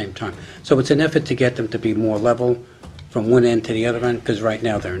at the same time. So it's an effort to get them to be more level from one end to the other end, because right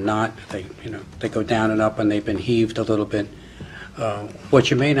now they're not. They go down and up, and they've been heaved a little bit. What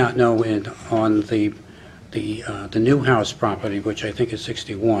you may not know on the new house property, which I think is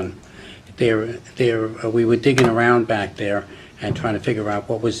 61, we were digging around back there and trying to figure out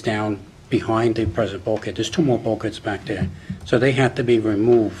what was down behind the present bulkhead. There's 2 more bulkheads back there. So they had to be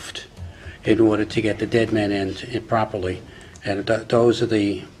removed in order to get the dead man in properly. And those are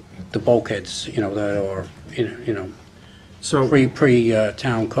the bulkheads, that are, So,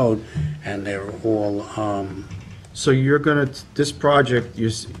 pre-town code, and they're all, so you're gonna, this project,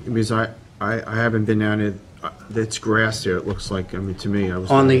 because I haven't been down it, it's grass there, it looks like, to me, I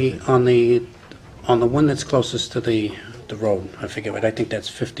was. on the one that's closest to the road, I forget what, I think that's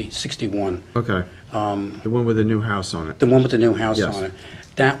 61. Okay. The one with the new house on it. The one with the new house Yes. on it.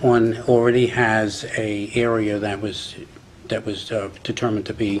 That one already has a area that was determined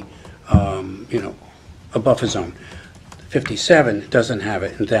to be, a buffer zone. 57 doesn't have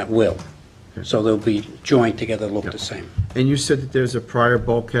it, and that will. So they'll be joined together, look the same. And you said that there's a prior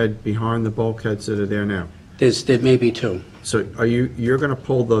bulkhead behind the bulkheads that are there now? There may be 2. So you're gonna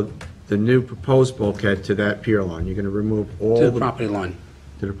pull the new proposed bulkhead to that pier line? You're gonna remove all To the... the property line.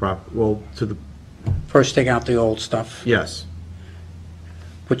 To the to the, First, take out the old stuff, yes.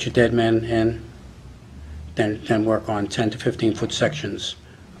 put your dead men in, then work on 10 to 15-foot sections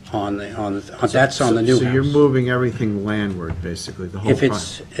that's on the new house. So you're moving everything landward, basically, the whole... If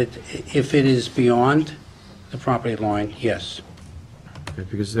if it is beyond the property line, yes. Okay,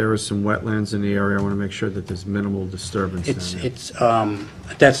 because there are some wetlands in the area, I want to make sure that there's minimal disturbance down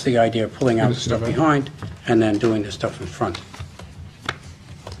there. That's the idea, of pulling out the stuff behind and then doing the stuff in front.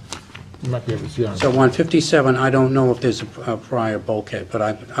 You might be able to see on. So on 57, I don't know if there's a prior bulkhead, but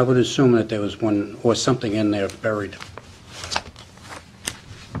I would assume that there was one or something in there buried.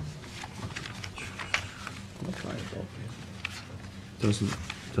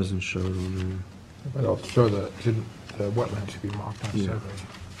 Doesn't show it on there. But I'll show the wetland should be marked on Yeah. survey.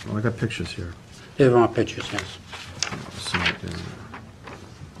 Well, I got pictures here. There are pictures, yes. I'll send it down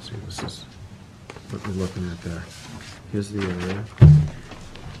there. See, this is what we're looking at there. Here's the area.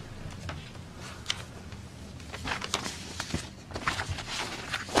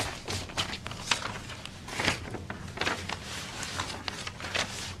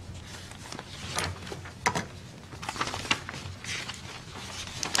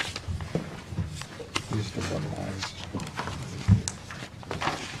 These are the one lines.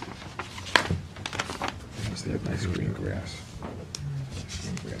 Yes, they have nice green grass.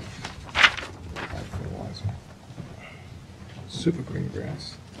 Green grass. High fertilizer. Super green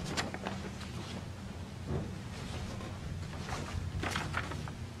grass.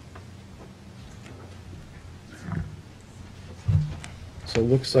 So it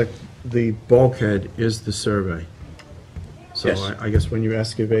looks like the bulkhead is the survey. So Yes. I guess when you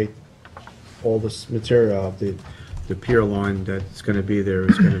excavate all this material out, the pier line that's going to be there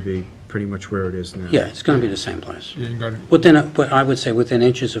is going to be pretty much where it is now. Yeah, it's going to be the same place. You ain't gonna, But I would say within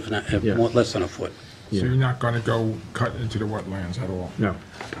inches of, Yeah. less than a foot. so you're not gonna go cut into the wetlands at all? No.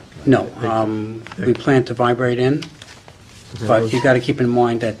 No, we plan to vibrate in But you got to keep in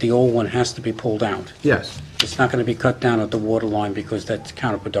mind that the old one has to be pulled out. Yes. It's not going to be cut down at the water line because that's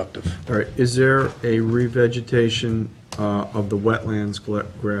counterproductive. All right, is there a revegetation of the wetlands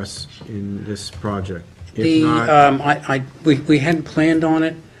grass in this project? If The, not, we hadn't planned on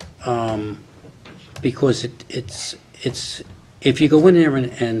it, because it's, if you go in there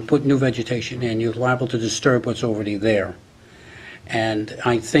and put new vegetation in, you're liable to disturb what's already there. And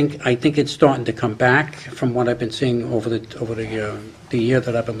I think it's starting to come back from what I've been seeing over the year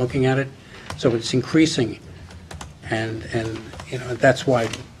that I've been looking at it. So it's increasing. And, you know, that's why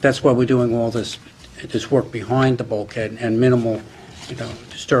we're doing all this work behind the bulkhead and minimal, you know,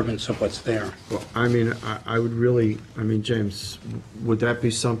 disturbance of what's there. well, I mean, I would really, I mean, James, would that be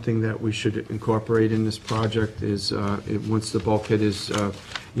something that we should incorporate in this project, is, once the bulkhead is,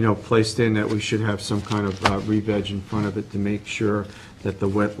 you know, placed in, that we should have some kind of re-veg in front of it to make sure that the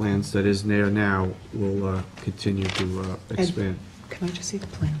wetlands that is there now will continue to expand? Can I just see the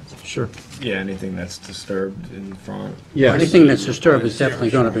plans? Sure. Yeah, anything that's disturbed in front. Yes. Anything that's disturbed is definitely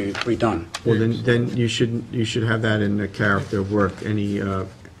going to be redone. Well, then you should have that in the character of work.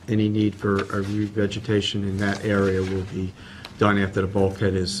 Any need for a revegetation in that area will be done after the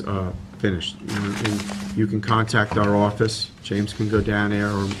bulkhead is finished. You know, and you can contact our office. James can go down there,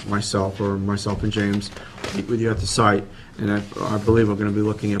 or myself and James meet with you at the site. And I believe we're going to be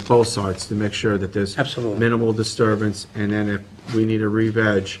looking at both sites to make sure that there's Absolutely. minimal disturbance. And then if we need a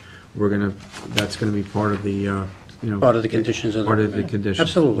re-veg, that's going to be part of the, you know. Part of the conditions of the Part of the permit. conditions.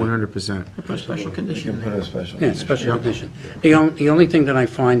 Absolutely. 100%. Put a special condition. Put a special. Yeah, special condition. The only thing that I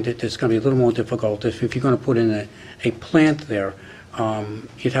find that is going to be a little more difficult is if you're going to put in a plant there,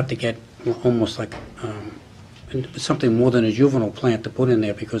 you'd have to get almost like something more than a juvenile plant to put in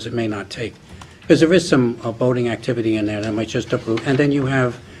there because it may not take. Because there is some boating activity in there that might just uproot. And then you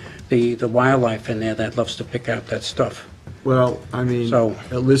have the wildlife in there that loves to pick out that stuff. Well, I mean, So-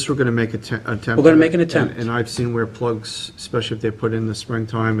 at least we're going to make an attempt. We're gonna make an attempt. And I've seen where plugs, especially if they're put in the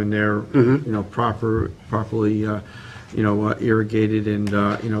springtime and they're, Mm-hmm. you know, properly, you know, irrigated and,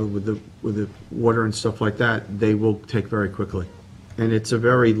 you know, with the water and stuff like that, they will take very quickly. And it's a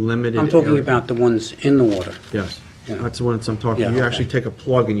very limited I'm talking area. about the ones in the water. Yes, Yeah. that's the ones I'm talking. Yeah, You okay. actually take a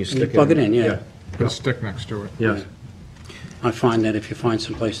plug and you stick it in. plug it in, yeah. Put a stick next to it. Yes. I find that if you find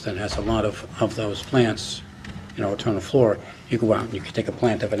some place that has a lot of those plants, you know, on the floor, you go out and you can take a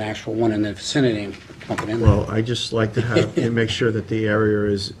plant of an actual one in the vicinity and plunk it in there. Well, I just like to have, to make sure that the area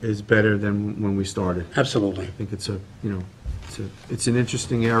is better than when we started. Absolutely. I think it's it's an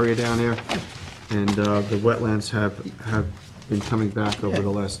interesting area down there, and the wetlands have been coming back over the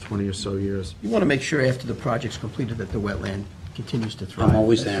last 20 or so years. You want to make sure after the project's completed that the wetland continues to thrive. I'm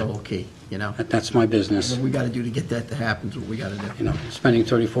always That's there. the whole key, you know? That's my business. What we got to do to get that to happen is what we got to do. You know, spending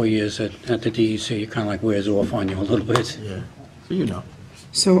 34 years at the DEC, you kind of like wears off on you a little bit. Yeah, so you know.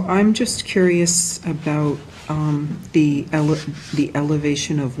 So I'm just curious about the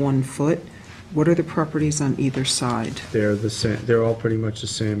elevation of 1 foot. What are the properties on either side They're the same, they're all pretty much the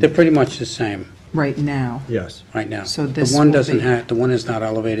same. They're pretty much the same right now? Yes. right now. So The this one will doesn't be- have, the one is not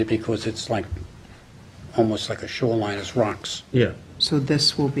elevated because it's like, almost like a shoreline, it's rocks. Yeah. So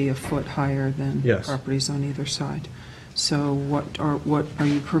this will be a foot higher than Yes. properties on either side. So what are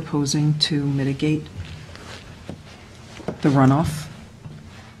you proposing to mitigate the runoff?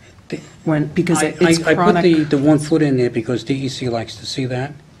 Because it's I put chronic. the 1 foot in there because DEC likes to see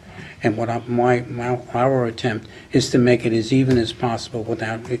that. And what our attempt is to make it as even as possible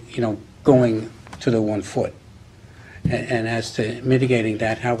without, you know, going to the 1 foot. And as to mitigating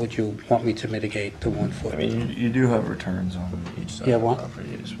that, how would you want me to mitigate the 1 foot? I mean, you do have returns on each side Yeah, of the what?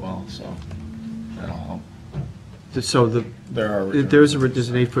 property as well, so that'll help. So There are there's an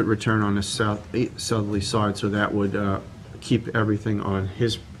 8-foot return on the southerly side, so that would keep everything on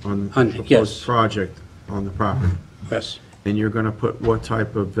the On- proposed yes. project on the property. Yes. And you're going to put what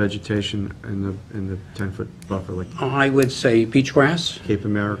type of vegetation in the 10-foot buffer, like I would say beach grass. Cape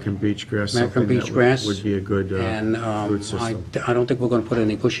American beach grass? American something that beach grass. would be a good And root system. I don't think we're going to put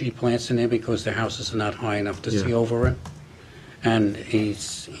any bushy plants in there because the houses are not high enough to see Yeah. over it. And he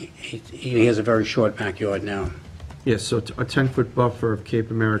has a very short backyard now. Yes, so a 10-foot buffer of Cape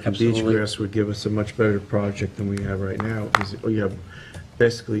American beach Absolutely. grass would give us a much better project than we have right now. You have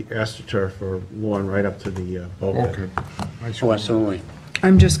basically astroturf or lawn right up to the bulkhead. Okay. Nice Oh, one. absolutely.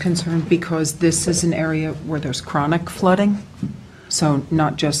 I'm just concerned because this is an area where there's chronic flooding, so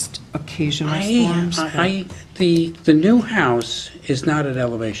not just occasional storms. The new house is not at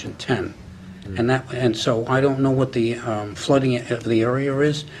elevation 10. And so I don't know what the flooding of the area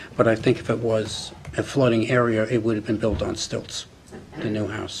is, but I think if it was a flooding area, it would have been built on stilts. the new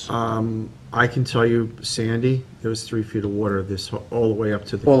house? I can tell you, Sandy, there was 3 feet of water all the way up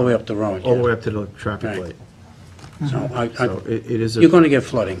to the... All the way up the road, All the yeah. way up to the traffic Right. light. So So it is you're a, going to get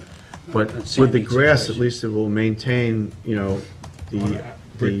flooding. but It's with the Sandy's grass, at situation. least it will maintain,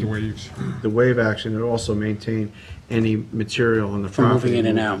 Break the waves. the wave action. It'll also maintain any material on the From property. moving in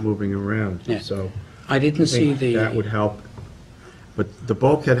and out. Moving around, Yeah. so. I didn't I see think that would the, help. But the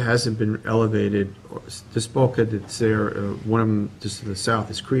bulkhead hasn't been elevated. This bulkhead that's there, one of them just to the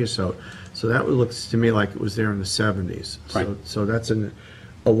south is creosote. So that looks to me like it was there in the 70s. Right. So that's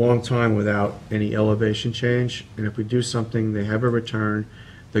a long time without any elevation change. And if we do something, they have a return,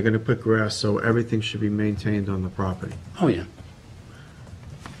 they're going to put grass, so everything should be maintained on the property. oh, yeah.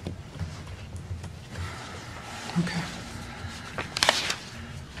 Okay.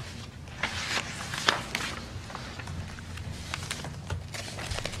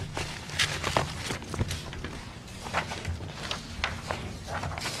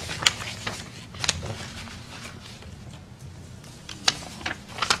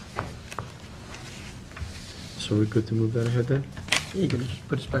 So we're good to move that ahead then? You can just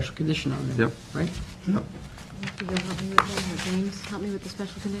put a special condition on there. Yep. Right? Yep. You'll help me with that, or James, help me with the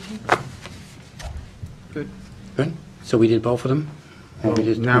special condition? Good. Good. So we did both of them? Or we Well,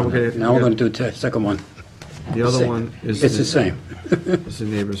 just- now we're gonna- Now we're going to do the second one. The other Same. one is... It's the same. It's the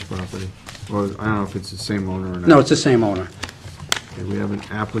neighbor's property. Or I don't know if it's the same owner or not. No, it's the same owner. Okay, we have an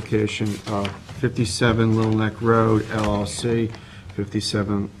application, 57 Little Neck Road LLC,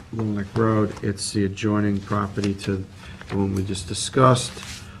 57 Little Neck Road. It's the adjoining property to the one we just discussed.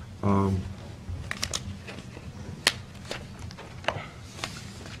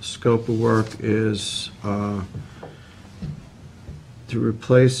 Scope of work is to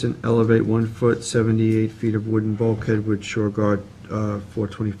replace and elevate 1 foot, 78 feet of wooden bulkhead with shore guard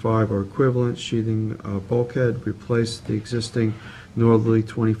 425 or equivalent sheathing bulkhead, replace the existing northerly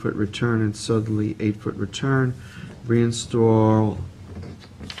 20-foot return and southerly 8-foot return, reinstall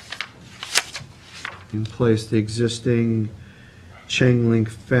in place the existing chain link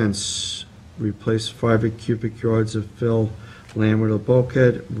fence, replace 5 cubic yards of fill land with a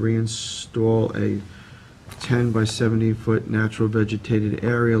bulkhead, reinstall a 10 by 70-foot natural vegetated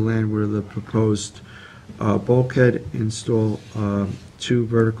area land where the proposed bulkhead, install 2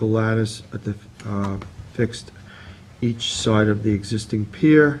 vertical lattice at the fixed each side of the existing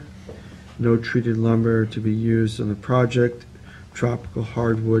pier, no treated lumber to be used on the project, tropical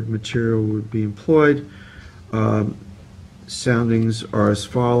hardwood material would be employed. Soundings are as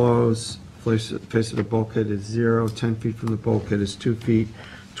follows: face of the bulkhead is 0, 10 feet from the bulkhead is 2 feet,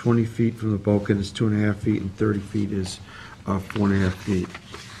 20 feet from the bulkhead is 2.5 feet, and 30 feet is 4.5 feet.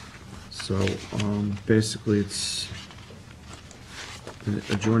 So basically, it's an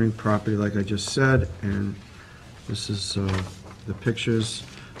adjoining property, like I just said, and this is the pictures.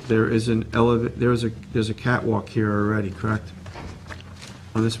 There is there's a catwalk here already, correct?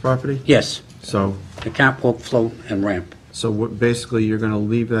 On this property? Yes, So, the catwalk, float, and ramp. basically, you're going to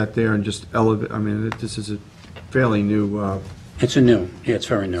leave that there and just elevate, I mean, this is a fairly new, It's a new, yeah, it's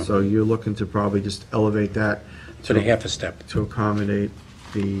very new. so you're looking to probably just elevate that To the half a step. to accommodate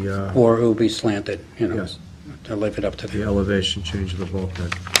the, Or it will be slanted, you know, yes, to lift it up to the the, elevation change of the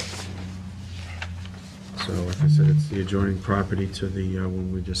bulkhead. So, like I said, it's the adjoining property to the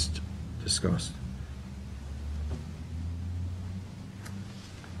one we just discussed.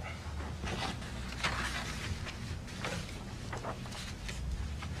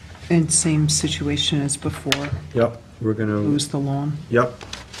 And same situation as before, Yep, we're going to, lose the lawn? yep.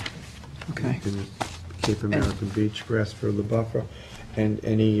 Okay. Cape American Beach grass for the buffer, and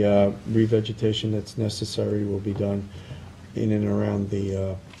any revegetation that's necessary will be done in and around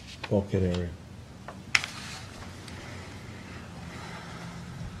the bulkhead area.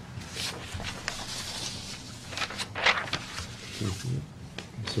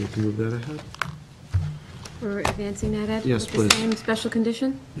 So we can move that ahead? We're advancing that, Ed? Yes, With the please. same special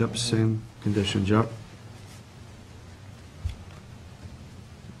condition? Yep, same conditions, yep.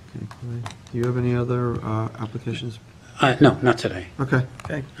 Okay, Clay. Do you have any other applications? no, not today. Okay.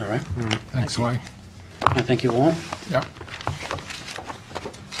 Okay. All right? Thanks, Clay. I thank you all. Yep.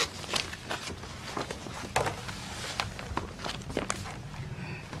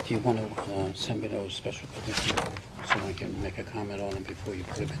 Do you want to send me those special conditions so I can make a comment on them before you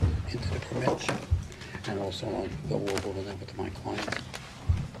put them into the permits? And also I'll go over them with my clients,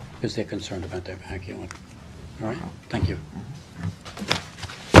 because they're concerned about their backyard. All right? Thank you.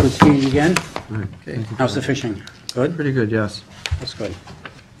 Good seeing you again. All right. Okay. How's the fishing? Good? Pretty good, yes. That's good.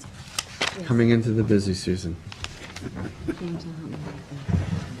 Coming into the busy season. James will help me with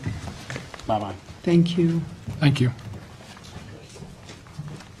that. Bye-bye. Thank you. Thank you.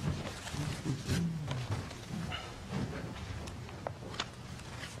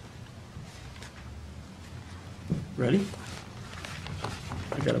 Ready?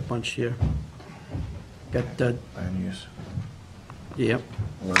 I got a bunch here. Got, Land use. yep,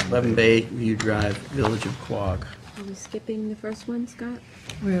 11 Bayview Drive, Village of Quogue. Are we skipping the first one, Scott?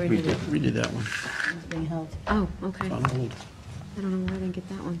 We already did it. We did that one. It's being held. Oh, okay. It's on hold. I don't know why I didn't get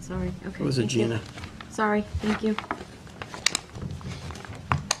that one, sorry. Okay. It was a thank you. Gina. Sorry, thank you.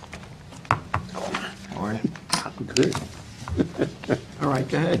 All right. Good. All right,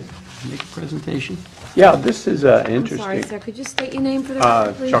 go ahead. Make a presentation. Yeah, this is I'm sorry, interesting. sir, could you state your name for the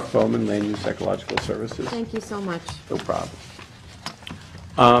record, please? Chuck Bowman, Land Use Ecological Services. Thank you so much. No problem.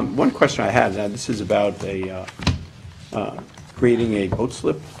 One question I had, now this is about creating a boat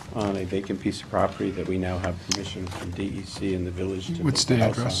slip on a vacant piece of property that we now have permission from DEC in the village to. What's build the a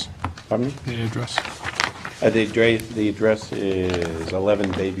house address? on. Pardon me? The address. The address is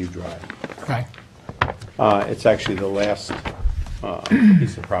 11 Bayview Drive. Okay. It's actually the last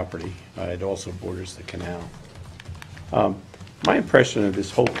piece of property. It also borders the canal. My impression of this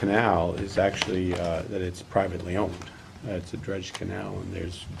whole canal is actually that it's privately owned. It's a dredged canal, and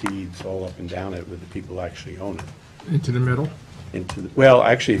there's deeds all up and down it where the people actually own it. Into the middle? Well,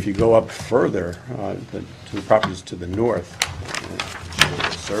 actually, if you go up further, to the properties to the north,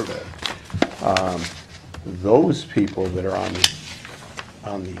 the survey, those people that are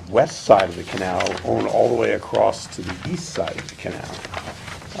on the west side of the canal own all the way across to the east side of the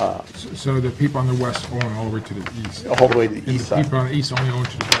canal, So the people on the west own all the way to the east? all the way to the And east the side. people on the east only own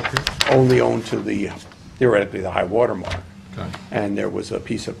to the bulkhead? Only own to theoretically, the high water mark. Okay. And there was a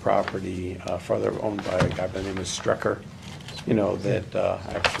piece of property further owned by a guy by the name of Strecker, that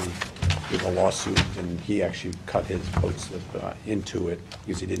actually did a lawsuit, and he actually cut his boat slip into it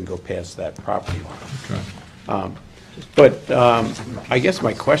because he didn't go past that property line. Okay. But I guess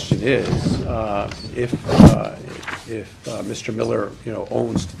my question is, if Mr. Miller,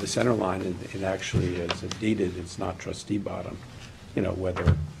 owns to the center line and actually is deeded, it's not trustee bottom,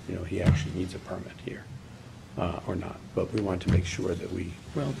 whether, he actually needs a permit here or not. But we want to make sure that we.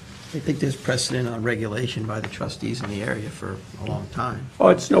 Well, I think there's precedent on regulation by the trustees in the area for a long time. Oh,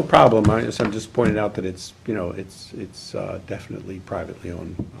 it's no problem. I'm just pointing out that it's, it's definitely privately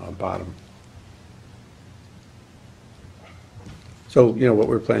owned bottom. So, what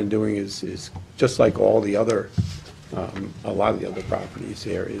we're planning on doing is just like all the other, a lot of the other properties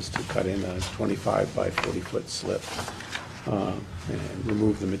there, is to cut in a 25 by 40-foot slip and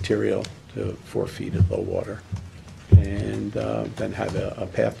remove the material to 4 feet at low water, and then have a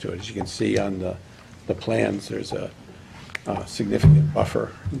path to it. As you can see on the plans, there's a significant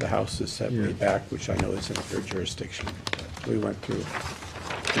buffer. The house is set way back, which I know isn't their jurisdiction. We went through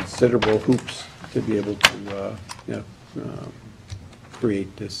considerable hoops to be able to,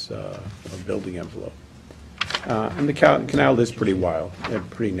 create this building envelope. And the canal is pretty wild and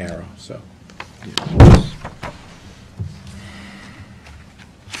pretty narrow, so.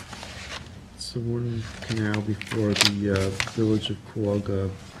 It's the one canal before the Village of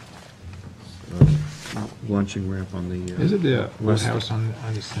Quogue launching ramp on the. Is it the west- house on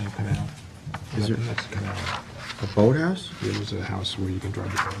the same canal? Is Is there- the next canal? A boathouse? There was a house where you can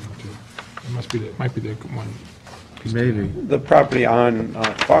drive the boat into. It might be the one. piece of Maybe. canal. The property on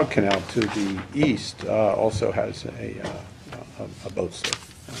Quogue Canal to the east also has a boat slip.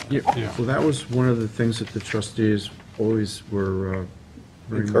 Yeah. Well, that was one of the things that the trustees always were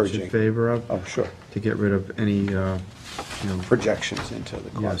very much Encouraging. in favor of, Oh, sure. to get rid of any, Projections into the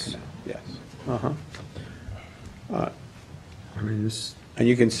Quogue Yes. Canal, yes. Uh-huh. I mean, this, And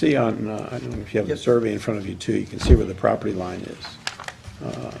you can see on, I don't know if you have the survey in front of you too, you can see where the property line is.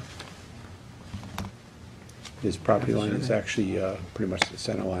 His property line is actually pretty much the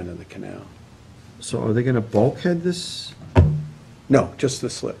center line of the canal. so are they gonna bulkhead this? No, just the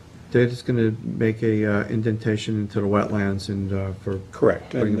slip. They're just gonna make a indentation into the wetlands and, for.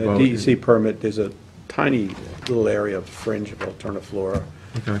 Correct. putting And the a boat in. DEC permit, there's a tiny little area of fringe of alterniflora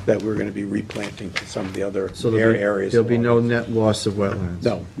Okay. that we're going to be replanting to some of the other So there'll be, areas. there'll be no along- net loss of wetlands?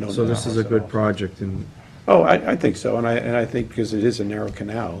 No So this net is a loss at good all. project, and, Oh, I think so, and I think because it is a narrow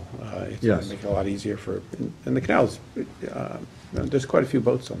canal, it's going Yes. to make it a lot easier for, and the canal's, there's quite a few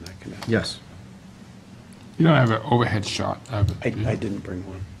boats on that canal. yes. You don't have an overhead shot of it. I didn't bring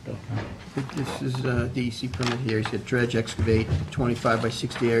one, Bill. This is DEC permit here. He said dredge, excavate 25 by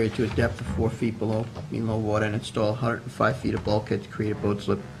 60 area to a depth of 4 feet below mean low water and install 105 feet of bulkhead to create a boat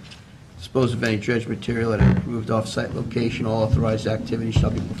slip. Dispose of any dredge material at an approved off-site location. All authorized activities shall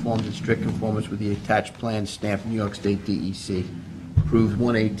be performed in strict conformance with the attached plan stamped New York State DEC. Approved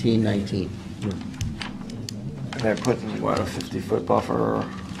 1/18/19. They're putting, what, a 50-foot buffer?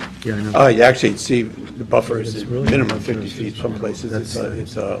 Yeah, I know. You actually see the buffer is really minimum 50 feet. Some places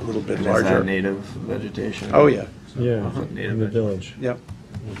it's a little bit Is that larger. native vegetation? Oh, yeah. Yeah, in the village. Yep.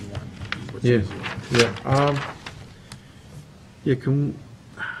 What's Yeah, easier? yeah. Yeah,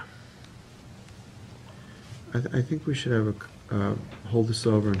 I think we should have hold this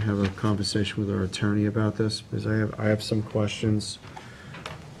over and have a conversation with our attorney about this, because I have some questions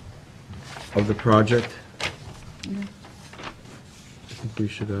of the project. I think we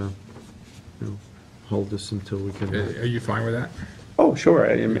should, hold this until we can. Are you fine with that? Oh, sure,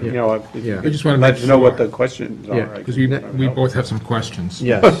 Yeah. I just wanna let make you know what sure. the questions are. Yeah, Because we both have some questions.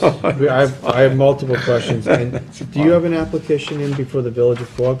 Yes, I have multiple questions. And do you have an application in before the Village of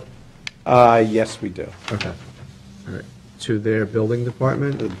Quogue? Yes, we do. Okay. All right. To their building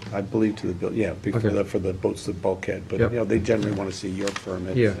department? I believe to the, Okay. for the boats, the bulkhead, but, Yep. they generally want to see your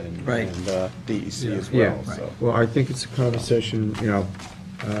permit Yeah. and Right. DEC as Yeah. well, so. Well, I think it's a conversation,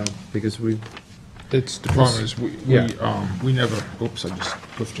 because we, It's, the problem is, Yeah. we never, oops, I just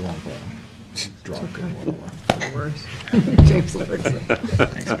pushed the wrong button. Dropped it.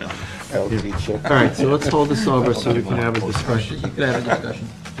 all right, so let's hold this over so we can have a discussion. You could have a discussion.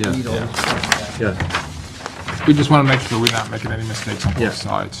 Yeah. Need all this. Yeah. We just want to make sure we're not making any mistakes on Yeah. both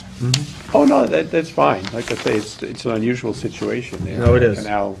sides. Oh, no, that's fine. Like I say, it's an unusual situation there. No, it in the is.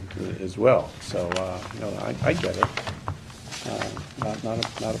 Canal as well, so, I get it.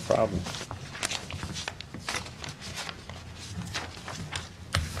 Not a problem.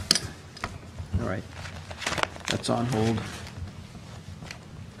 All right. That's on hold.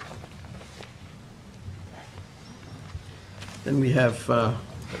 Then we have 4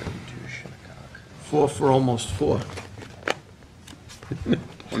 for almost 4,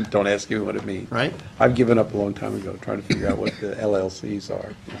 Don't ask me what it means. right? I've given up a long time ago, trying to figure out what the LLCs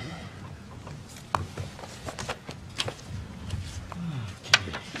are.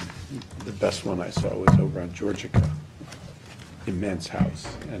 The best one I saw was over on Georgica, immense house,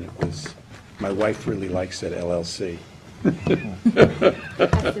 and it was, my wife really likes it LLC.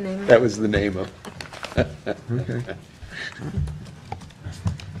 That's the name of it? That was the name of. Okay.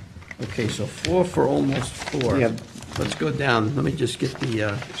 Okay, so 4 for almost 4. Yeah. Let's go down. Let me just get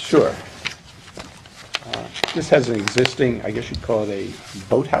the, Sure. This has an existing, I guess you'd call it a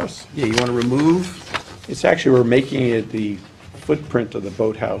boathouse. yeah, you want to remove? It's actually, we're making it the footprint of the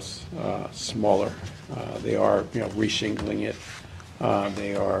boathouse smaller. They are, re-shingling it.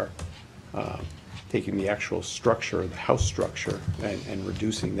 They are taking the actual structure, the house structure, and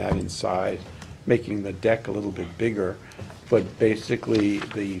reducing that inside, making the deck a little bit bigger. But basically,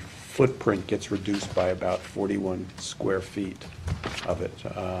 the footprint gets reduced by about 41 square feet of it.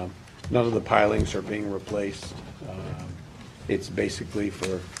 None of the pilings are being replaced. It's basically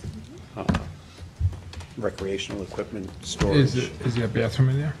for recreational equipment storage. Is there a bathroom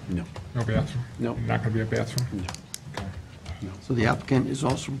in there? No. No bathroom? No. Not going to be a bathroom? No. Okay. So the applicant is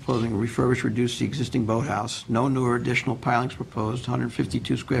also proposing to refurbish, reduce the existing boathouse. No new or additional pilings proposed.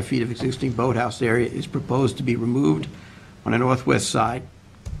 152 square feet of existing boathouse area is proposed to be removed on the northwest side.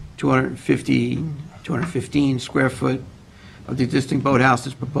 215 square foot of the existing boathouse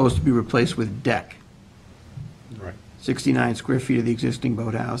is proposed to be replaced with deck. Right. 69 square feet of the existing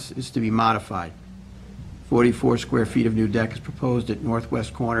boathouse is to be modified. 44 square feet of new deck is proposed at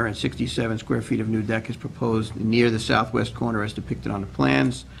northwest corner, and 67 square feet of new deck is proposed near the southwest corner as depicted on the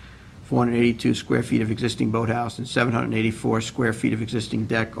plans. 482 square feet of existing boathouse and 784 square feet of existing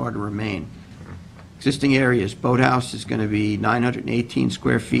deck are to remain. Existing areas, boathouse is going to be 918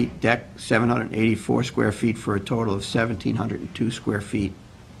 square feet, deck 784 square feet, for a total of 1,702 square feet.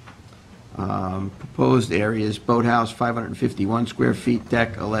 Proposed areas, boathouse 551 square feet, deck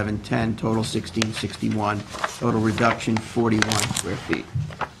 1110, total 1661, total reduction 41 square feet.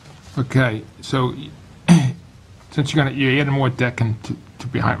 Okay, so since you're adding more decking to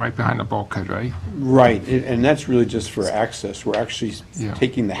behind, right behind the bulkhead, right? Right, and that's really just for access. We're actually Yeah.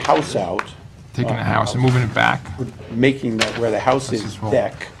 taking the house out, Taking the house and moving it back? making that where the house This is is whole.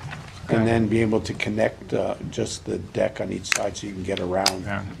 deck, Okay. and then be able to connect just the deck on each side so you can get around.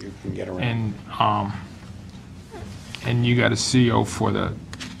 Yeah. You can get around. And you got a CO for the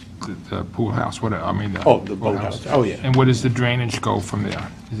pool house, what, I mean, the. Oh, the pool boathouse. Oh, yeah. And where does the drainage go from there?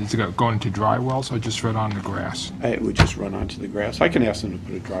 Is it going into dry wells or just right on the grass? It would just run onto the grass. I can ask them to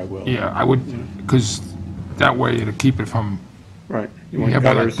put a dry well. Yeah, I would, because that way it'll keep it from, Right. You want have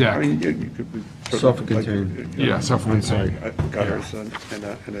a gutters? deck. I mean, you could sort of Self-contained. like, yeah, self-contained. Gutters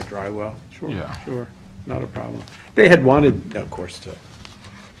and a dry well. Sure, Yeah. sure, not a problem. They had wanted, of course, to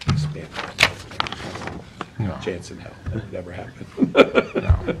expand. No. Chance in hell, that would ever happen.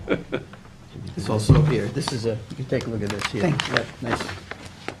 No. It's also here, this is you can take a look at this here. Thank you. Yeah, nice.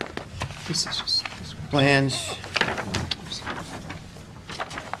 This is just, Plans.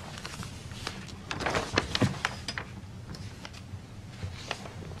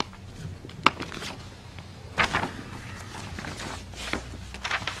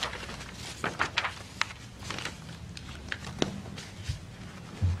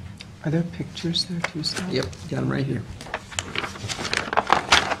 Are there pictures there too, Scott? Yep, got them right here.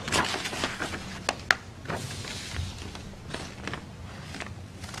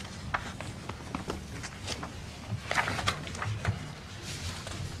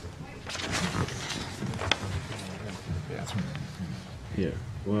 Yeah,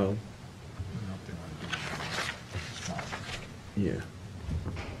 well, yeah.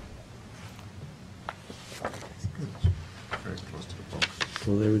 Very close to the bulk.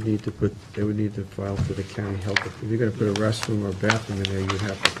 Well, they would need to file for the county health. If you're gonna put a restroom or a bathroom in there, you'd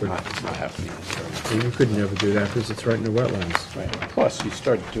have to put. It's not happening. And you could never do that because it's right in the wetlands. Right. Plus, you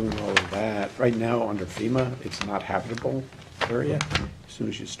start doing all of that, right now, under FEMA, it's not habitable area. As soon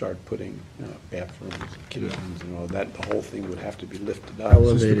as you start putting bathrooms, kitchens and all that, the whole thing would have to be lifted up.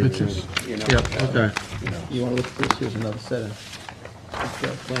 Elevated. pictures. You know, Yep, okay. you know. You want to look at this? Here's another set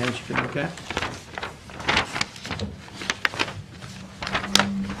of plans you can look at.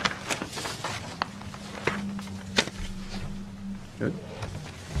 Good.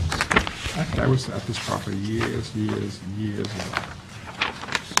 I was at this property years ago.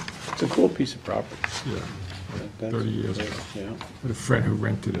 It's a cool piece of property. Yeah, That's- 30 years ago. Yeah, With a friend who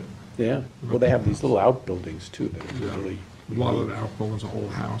rented it. yeah. Well, they have these little outbuildings too that are Yeah. really. A lot of the outbuildings, an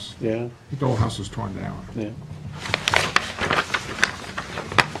old house. Yeah, The old house was torn down. yeah.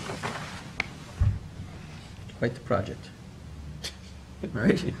 Quite the project.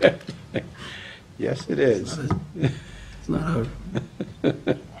 Right? Yes, it is. It's not a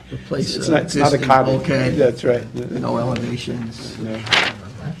replace It's not a existing cottage. bulkhead, That's right. no elevations. No.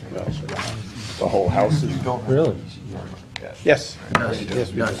 Well, the whole house is. Really? Yes. Does, Yes,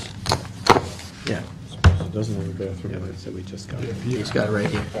 we do. does. Yeah, It doesn't have a bathroom Yeah, in it. that's what we just got. he's got it right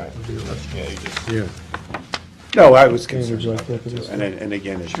here. Yeah. No, I was Hey, would concerned you like about that for that too. this? And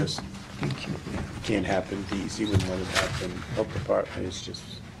again, it's just, it can't happen, DEC wouldn't let it happen, health department, it's just,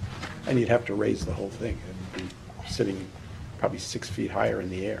 and you'd have to raise the whole thing, and be sitting probably 6 feet higher in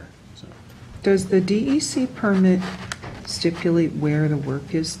the air, so. Does the DEC permit stipulate where the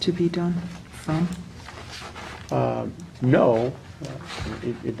work is to be done from? No,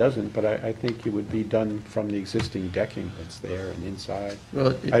 it doesn't, but I think it would be done from the existing decking that's there and inside.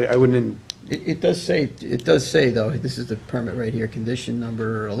 Well, I wouldn't, it does say, though, this is the permit right here, condition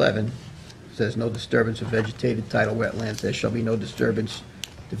number 11, says no disturbance of vegetated tidal wetlands. There shall be no disturbance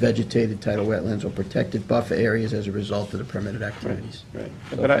to vegetated tidal wetlands or protected buffer areas as a result of the permitted activities. right.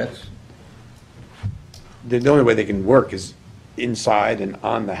 So But I, that's- the only way they can work is inside and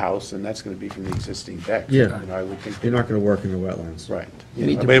on the house, and that's gonna be from the existing deck. Yeah. You know, I would think. You're not gonna work in the wetlands. Right. You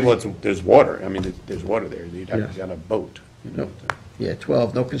need to- Well, there's water, I mean, there's water there, you'd have to Yeah. be on a boat, you know. Yeah,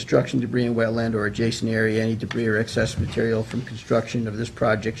 12, no construction debris in wetland or adjacent area. Any debris or excess material from construction of this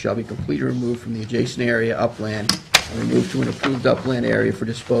project shall be completely removed from the adjacent area upland and removed to an approved upland area for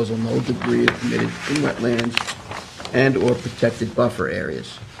disposal. No debris is permitted in wetlands and/or protected buffer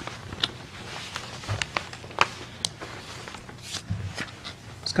areas.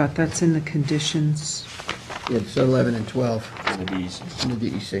 Scott, that's in the conditions. Yeah, it's 11 and 12 In the DEC. in the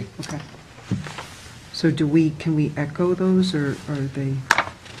DEC. Okay. So can we echo those, or are they,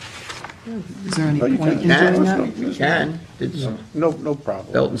 is there any No, you point in can. doing No, that? You can, it's, No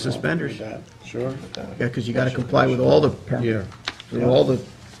problem. Belt and suspenders. With that. Sure. yeah, because you got to comply with all the permits, with all the.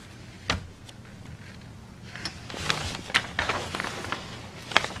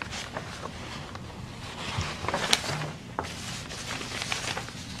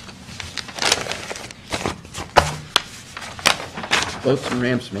 Boats and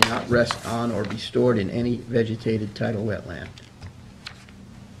ramps may not rest on or be stored in any vegetated tidal wetland.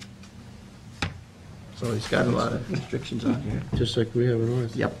 So he's got a lot of restrictions on here. Just like we have in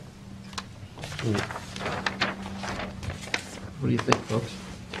ours. Yep. What do you think, folks?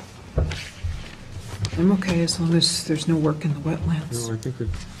 I'm okay as long as there's no work in the wetlands. No, I think it.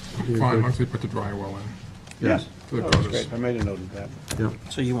 Fine, once they put the dry well in. Yes. For the Oh, that's gutters. great, I made a note of that. Yep.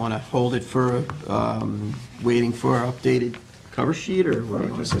 So you want to hold it for, waiting for an updated cover sheet, or what do you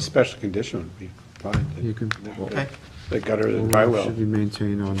want Just to a special condition would be fine. You can- Okay. The gutter, the dry well. Should be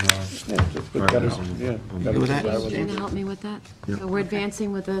maintained on, Yeah, just put dry gutters, well. yeah. You gutters with that? and dry Are wells. you going to help me with that? Yep. So we're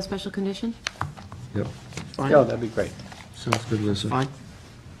advancing with the special condition? yep. Yeah, that'd be great. Sounds good, Lisa. Fine,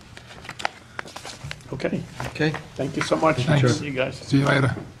 Okay, okay. thank you so much. Thanks. See you guys. See you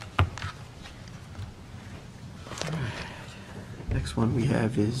later. Next one we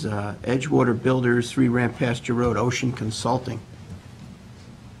have is Edgewater Builders, 3 Rampasture Road, Ocean Consulting.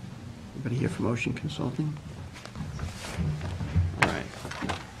 Anybody here from Ocean Consulting? All right.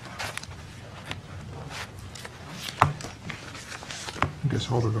 Just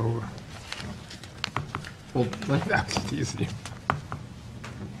hold it over. Well, what? That's easy.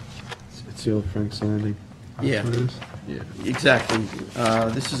 Seal Frank's Landing. Yeah. That's what it is? Yeah, exactly.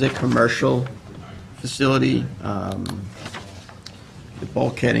 This is a commercial facility. The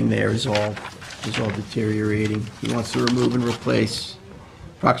bulkheading there is all deteriorating. He wants to remove and replace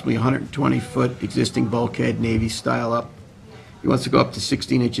approximately 120-foot existing bulkhead, Navy style up. He wants to go up to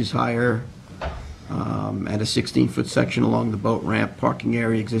 16 inches higher, and a 16-foot section along the boat ramp. Parking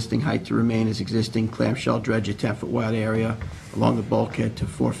area, existing height to remain as existing. Clamshell dredge, a 10-foot wide area along the bulkhead to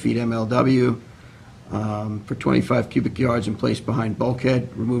 4 feet MLW. For 25 cubic yards in place behind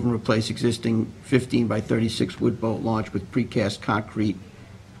bulkhead. Remove and replace existing 15 by 36 wood boat launch with precast concrete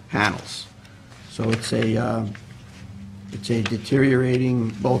panels. So it's a deteriorating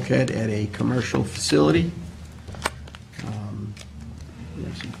bulkhead at a commercial facility.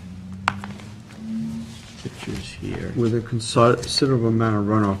 There's some pictures here. With a considerable amount of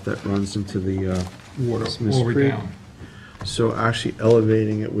runoff that runs into the Water Smith's all the way Creek. down. So actually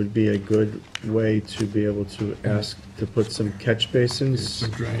elevating it would be a good way to be able to ask to put some catch basins,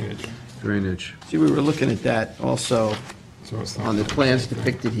 Some drainage. See, we were looking at that also So it's not. on the plans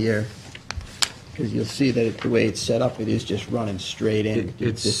depicted here, because you'll see that the way it's set up, it is just running straight in.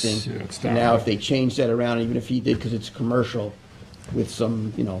 It's- existing. yeah, it's down. Now, if they change that around, even if he did, because it's commercial, with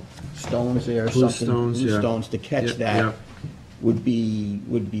some, stones there or Blue something. stones, blue yeah. stones to catch Yep, that yep. would be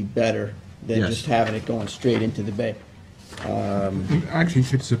better than Yes. just having it going straight into the bay. Actually, you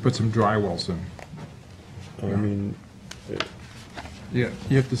could just put some dry wells in. I mean, Yeah,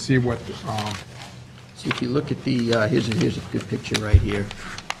 you have to see what, See, if you look at the, here's a good picture right here.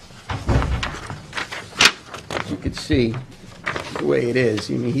 You could see the way it is.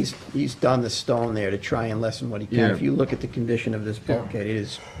 I mean, he's done the stone there to try and lessen what he can. Yeah. If you look at the condition of this bulkhead, it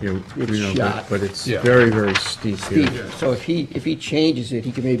is yeah, It's we know, shot. but it's Yeah. very, very steep here. steep. So if he changes it,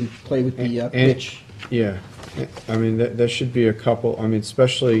 he can maybe play with the And- pitch. Yeah, I mean, there should be a couple, I mean,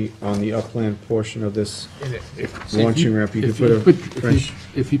 especially on the upland portion of this launching ramp, you could put a French,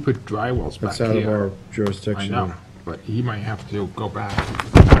 if he put dry wells back that's out of our here. I jurisdiction. know, but he might have to go back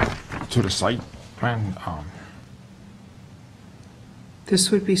to the site plan, This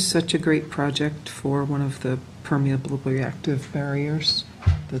would be such a great project for one of the permeable reactive barriers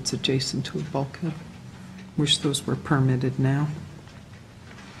that's adjacent to a bulkhead. Wish those were permitted now.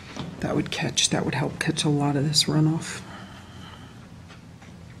 That would help catch a lot of this runoff.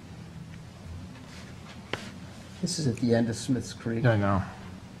 This is at the end of Smith's Creek. I know,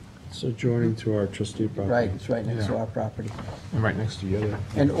 So joining to our trustee property. Right, it's right next to Yeah. our property. and right next to the other.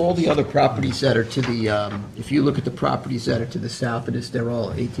 And all the other properties that are to the, if you look at the properties that are to the south of this, they're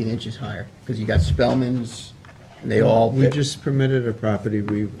all 18 inches higher. Because you got Spellman's, and they all, We just permitted a property,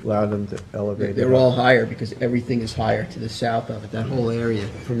 we allowed them to elevate it. they're all higher because everything is higher to the south of it, that whole area.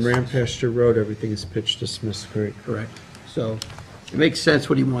 From Rampasture Road, everything is pitched to Smith's Creek. Correct. So it makes sense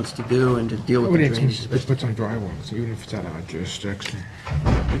what he wants to do and to deal with the drainage. Let's put some dry wells, even if it's out of our jurisdiction.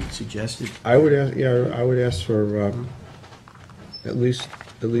 We could suggest it. I would ask, yeah, I would ask for at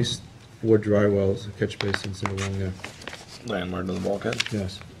least 4 dry wells, catch basins along there, Landward to the bulkhead?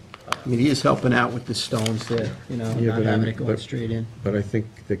 yes. I mean, he is helping out with the stones there, Yeah, not but having I'm- it going but- straight in. But I think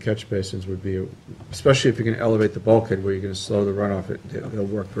the catch basins would be, especially if you can elevate the bulkhead where you're gonna slow the runoff, they'll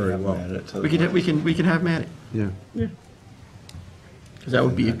work very well. We can have him at it, Yeah, because that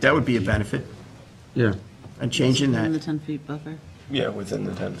would be a benefit, yeah, and changing In the that. 10 feet buffer. Yeah, within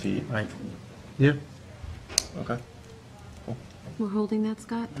the 10 feet. Right. yeah. Okay. We're holding that,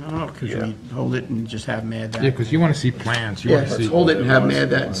 Scott? I don't know, could Yeah. we hold it and just have him add that? Yeah, because you want to see plans, you Yeah, want to let's see. hold it and have him add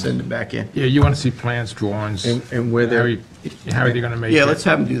that and send it back in. Yeah, you want to see plans, drawings. And where they're, How are they going to make it? Yeah, let's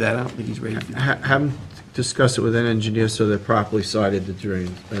have him do that, I don't think he's ready to do that. have them discuss it with an engineer so they're properly sited, the drains,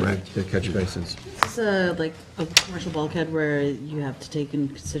 the catch basins. Is this like a commercial bulkhead where you have to take in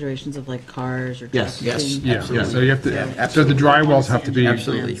considerations of like cars or Yes. trucks? Yes. being- Yeah, Absolutely. so you have Yeah, to, so the absolutely. dry wells have to be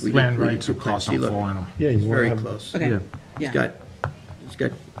Absolutely. We plan did- right, so we- costs see, don't look. fall in them. Yeah, you It's wanna very have- close. Okay, Yeah. yeah.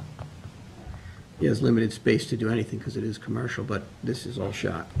 He has limited space to do anything because it is commercial, but this is all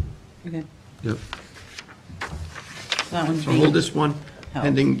shot. Okay. Yep. So that one's So hold being, this one held.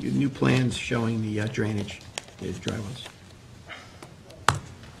 pending new plans showing the drainage, there's dry wells. I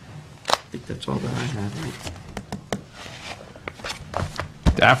think that's all that I have, right?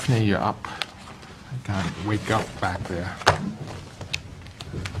 Daphne, you're up. I can't wake up back there.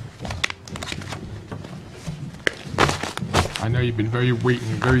 I know you've been waiting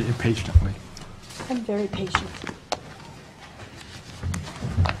very impatiently. I'm very patient.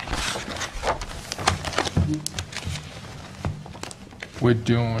 We're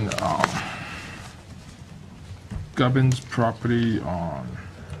doing Gubbins property on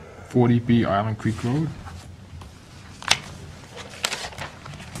 40B Island Creek Road.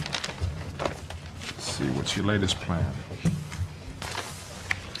 see, what's your latest plan?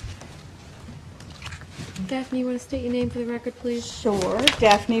 Daphne, you want to state your name for the record, please? Sure.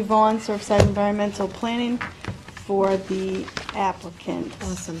 Daphne Vaughn, Surfside Environmental Planning for the applicant.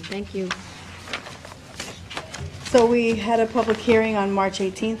 Awesome, thank you. So we had a public hearing on March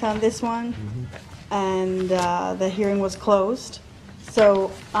 18th on this one, and the hearing was closed.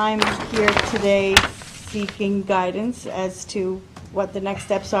 So I'm here today seeking guidance as to what the next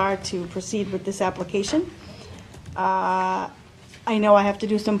steps are to proceed with this application. I know I have to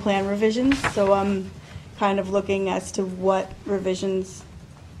do some plan revisions, so I'm kind of looking as to what revisions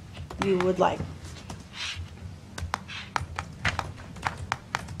you would like.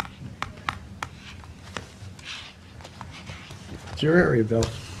 It's your area, Bill.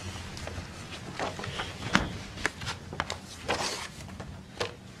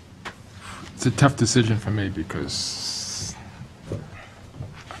 It's a tough decision for me because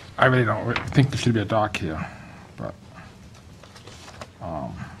I really don't think there should be a dock here, but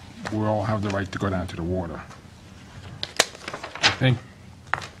we all have the right to go down to the water. I think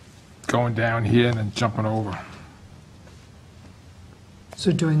going down here and then jumping over,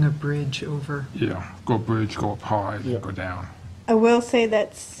 So doing a bridge over. yeah, go bridge, go up high, then go down. I will say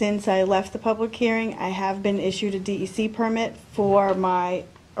that since I left the public hearing, I have been issued a DEC permit for my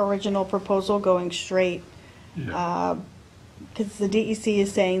original proposal going straight. Yeah. Because the DEC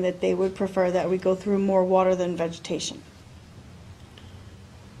is saying that they would prefer that we go through more water than vegetation.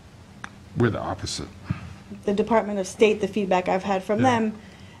 We're the opposite. The Department of State, the feedback I've had from Yeah. them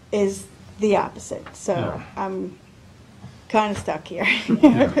is the opposite. So Yeah. I'm kind of stuck here.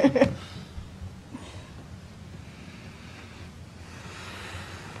 Yeah.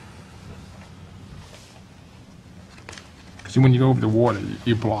 Because when you go over the water,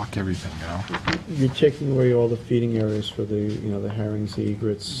 you block everything, you know? You're taking away all the feeding areas for the, the herrings, the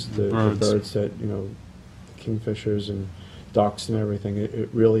egrets, the Birds. birds that, kingfishers and ducks and everything. It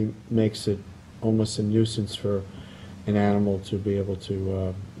really makes it almost a nuisance for an animal to be able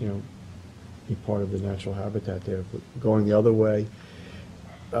to, be part of the natural habitat there. But going the other way,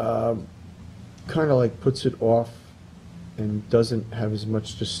 kind of like puts it off and doesn't have as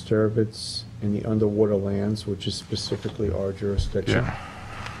much disturbance in the underwater lands, which is specifically our jurisdiction. Yeah.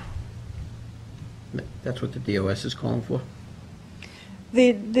 That's what the DOS is calling for?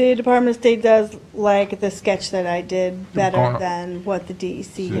 The Department of State does like the sketch that I did better Oh, no. than what the DEC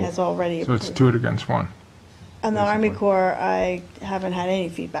See. has already So it's approved. 2 against 1. On the Army basically. Corps, I haven't had any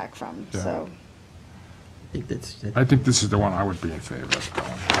feedback from, Yeah. so. I think that's, I think this is the one I would be in favor of going.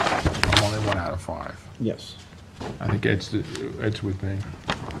 I'm only 1 out of 5. Yes. I think Ed's with me.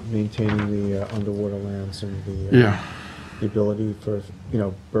 Maintaining the underwater lands and the, Yeah. the ability for,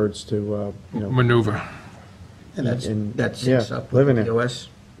 birds to, Maneuver. and that's, And- that syncs yeah, up with living the it. DOS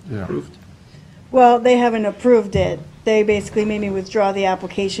Yeah. approved? Well, they haven't approved it. They basically made me withdraw the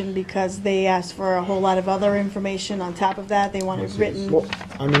application because they asked for a whole lot of other information on top of that. They wanted written. Well,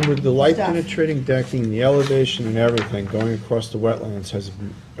 I mean, with the light Stuff. penetrating decking, the elevation and everything going across the wetlands has,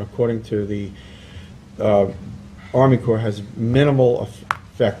 according to the Army Corps, has minimal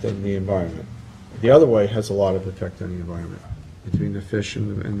effect on the environment. The other way has a lot of effect on the environment, between the fish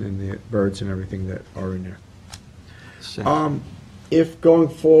and the birds and everything that are in there. If going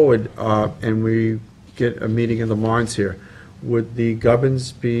forward, and we get a meeting of the minds here, would the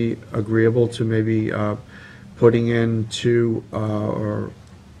Gubbins be agreeable to maybe putting in 2 or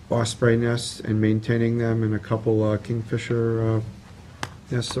osprey nests and maintaining them and a couple kingfisher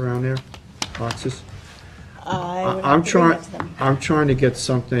nests around there, boxes? I would I'm have to bring trying, that to them. I'm trying to get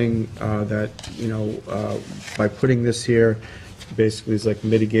something that, by putting this here, basically is like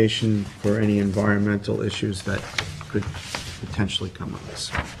mitigation for any environmental issues that could potentially come with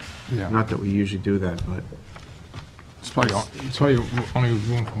this. Yeah. Not that we usually do that, but. It's probably only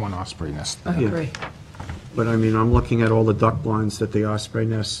room for 1 osprey nest. I Yeah. agree. But I mean, I'm looking at all the duck blinds that the osprey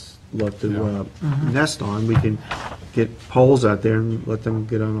nests love to nest on. We can get poles out there and let them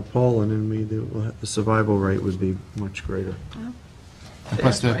get on a pole, and then the survival rate would be much greater. And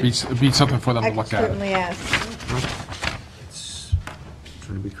plus, it'd be something for them I to can look at. certainly ask. It's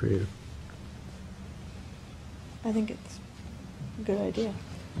trying to be creative. I think it's a good idea.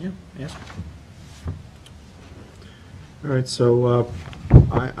 Yeah, yeah. All right, so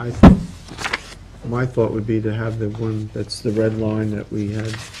my thought would be to have the one that's the red line that we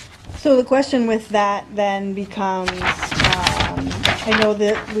had. So the question with that then becomes, I know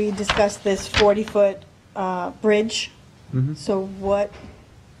that we discussed this 40-foot bridge. So what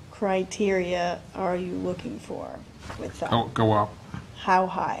criteria are you looking for with that? Go up. How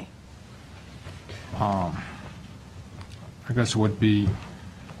high? I guess it would be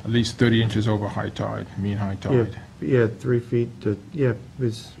at least 30 inches over high tide, mean high Yeah, tide. yeah, 3 feet to, yeah,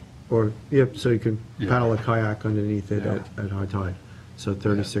 so you can Yeah. paddle a kayak underneath it Yeah. at high tide. So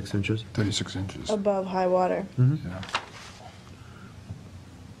 36 inches? 36 inches. Above high water. Yeah.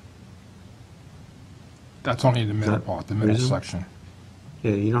 That's only the middle that part, the middle reasonable? section.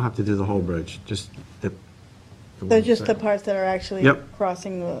 Yeah, you don't have to do the whole bridge, just the They're one just the sec- parts that are actually Yep.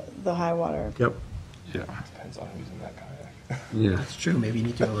 crossing the high water. Yep, Yeah. Depends on who's in that kayak. yeah. That's true, maybe you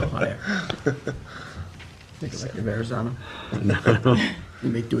need to go a little higher. Make it like the Verrazano. You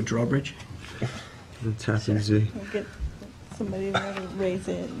make, do a drawbridge? That's Tappan Zee. We'll get somebody to raise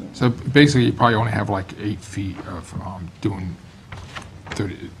it. So basically, you probably only have like 8 feet of doing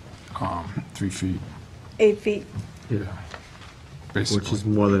 3 feet. 8 feet. Yeah. Which is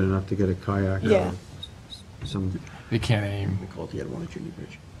Basically, more than enough to get a kayak. Yeah. Some they can't aim. We call it the Edwards Junior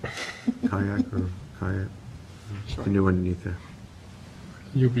Bridge. kayak or kayak, canoe underneath there.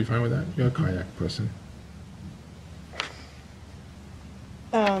 You'll be fine with that? You're a kayak person.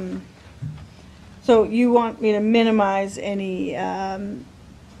 So you want me to minimize any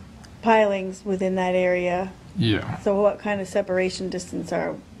pilings within that area? Yeah. So what kind of separation distance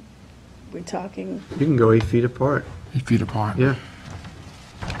are we talking? You can go 8 feet apart, 8 feet apart. yeah.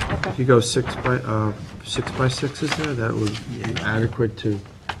 If you go 6 by 6s there, that would be adequate to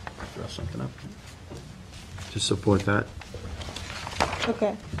Draw something up. support that.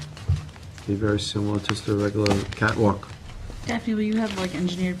 Okay. Be very similar to just a regular catwalk. Daphne, will you have like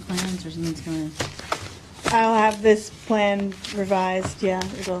engineered plans or something that's gonna, I'll have this plan revised, yeah,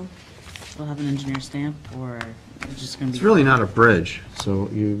 will have an engineer stamp, or it's just gonna be? It's really not a bridge, so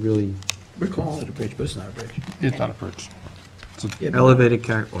you really We're calling it a bridge, but it's not a bridge. It's not a bridge. It's a, Yeah, but- elevated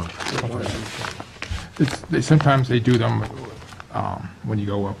catwalk. sometimes they do them when you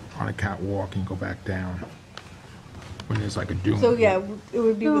go up on a catwalk and go back down. When there's like a dune. So, yeah, it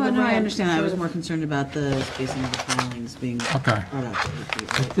would be with No, a no, I ramp, understand. I sort was of. more concerned about the spacing of the pilings being Okay. brought up to 8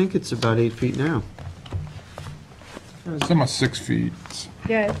 feet. I think it's about 8 feet now. It's almost 6 feet.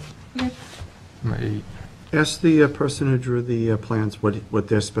 Yeah, 8. Ask the person who drew the plans what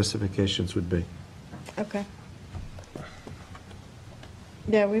their specifications would be. okay.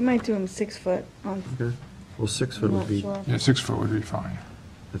 Yeah, we might do them 6 foot on, Okay? Well, 6 foot I'm would not be, sure. Yeah, 6 foot would be fine.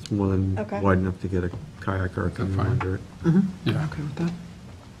 that's more than Okay. wide enough to get a kayak or a canoe fine. under it. Yeah. Okay with that?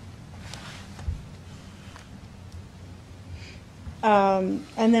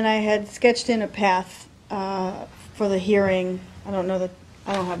 And then I had sketched in a path for the hearing. I don't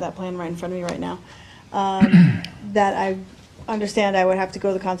have that plan right in front of me right now. That I understand I would have to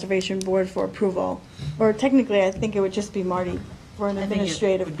go to the Conservation Board for approval. Or technically, I think it would just be Marty for an I think it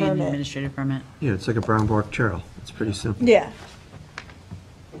administrative would be an permit. administrative permit. Yeah, it's like a brown bark trail. It's pretty simple. Yeah,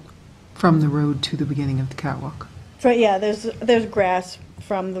 From the road to the beginning of the catwalk. yeah, there's grass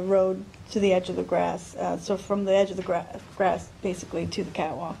from the road to the edge of the grass. So from the edge of the grass, basically, to the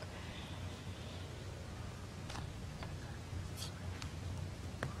catwalk.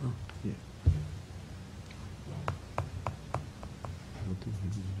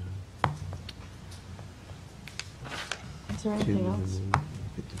 Is there anything else?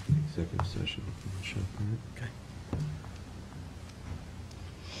 Executive session. Okay.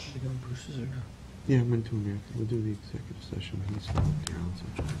 We go Bruce's or no? Yeah, I'm going to America. We'll do the executive session. He's down,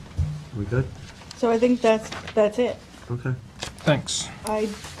 so are we good? So I think that's it. Okay. Thanks. I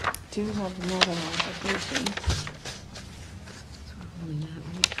do have another application.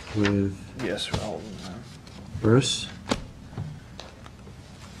 With Yes, well, Bruce?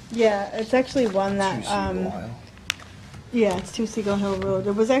 Yeah, it's actually one that, yeah, it's 2 Seagull Hill Road.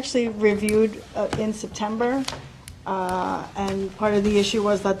 It was actually reviewed in September, and part of the issue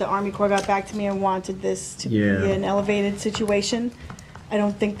was that the Army Corps got back to me and wanted this to be Yeah. an elevated situation. I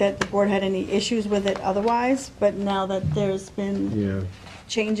don't think that the board had any issues with it otherwise, but now that there's been Yeah.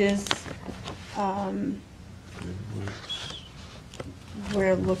 changes,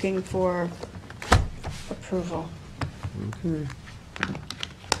 we're looking for approval. Okay.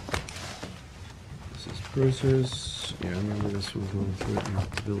 This is Bruce's. Yeah, I remember this one going through it in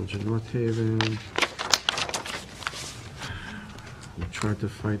the Village of North Haven. We tried to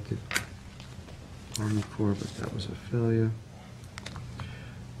fight the Army Corps, but that was a failure.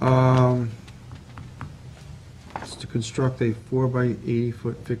 It's to construct a 4 by 80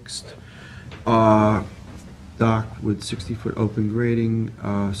 foot fixed dock with 60-foot open grading,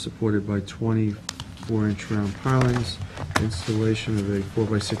 supported by 24-inch round pilings, installation of a 4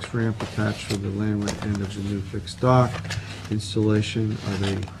 by 6 ramp attached to the landward end of the new fixed dock, installation of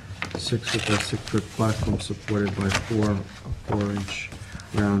a 6 foot by 6 foot platform supported by 4-inch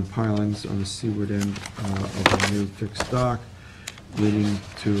round pilings on the seaward end of the new fixed dock, leading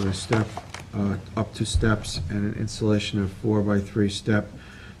to a step, up to steps, and an installation of 4x3 step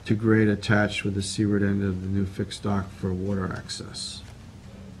to grade attached with the seaward end of the new fixed dock for water access.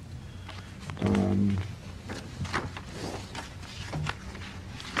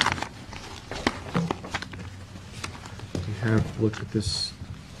 We have looked at this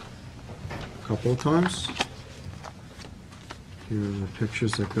a couple of times. Here are the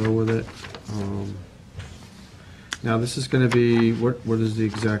pictures that go with it. Now, this is going to be, what is the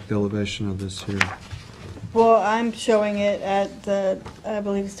exact elevation of this here? Well, I'm showing it at the, I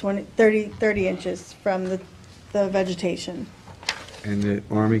believe it's 30 inches from the vegetation. And the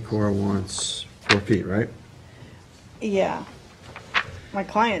Army Corps wants 4 feet, right? Yeah. My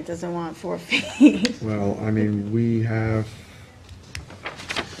client doesn't want 4 feet. Well, I mean, we have,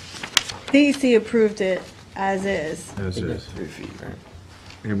 DEC approved it as is. as is, 3 feet, right?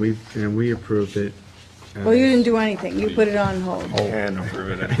 and we approved it. Well, you didn't do anything. You put it on hold. And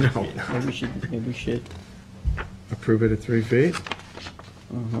approve it. Maybe we should, Approve it at 3 feet?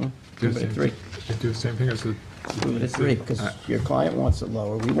 do it at 3. Do the same thing as the, Do it at 3, because your client wants it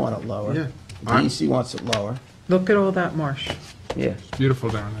lower, we want it lower. Yeah. DEC wants it lower. Look at all that marsh. Yeah, it's beautiful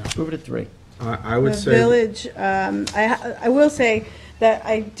down there. approve it at 3. I would The say, village, I will say that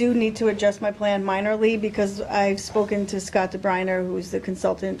I do need to adjust my plan minorly because I've spoken to Scott DeBriner, who's the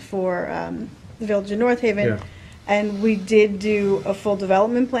consultant for the Village of North Haven. Yeah. And we did do a full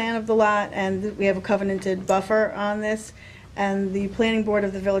development plan of the lot, and we have a covenanted buffer on this. And the planning board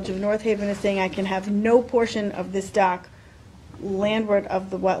of the Village of North Haven is saying I can have no portion of this dock landward of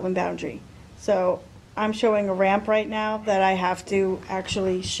the wetland boundary. So I'm showing a ramp right now that I have to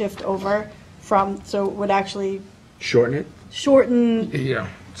actually shift over from, so it would actually shorten it? shorten, Yeah,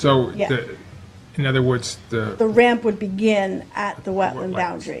 so, Yeah. in other words, the ramp would begin at the wetland Wetlands.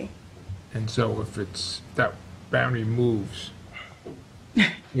 boundary. and so if it's, that boundary moves,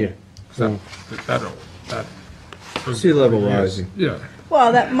 Yeah. So, that. sea level rising. Yeah,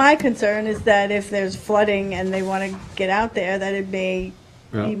 Well, my concern is that if there's flooding and they want to get out there, that it may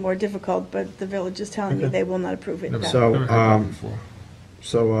Yeah. be more difficult, but the village is telling me they will not approve it. never, So, never had that before.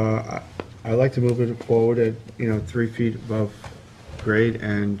 So, I'd like to move it forward at, 3 feet above grade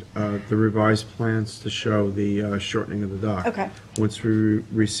and the revised plans to show the shortening of the dock. Okay. Once we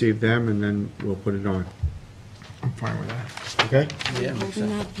receive them, and then we'll put it on. I'm fine with that. Okay? Yeah, makes Holding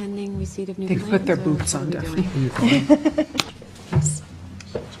sense. that pending receipt of new They plans? put their or boots what on, are we doing? Daphne.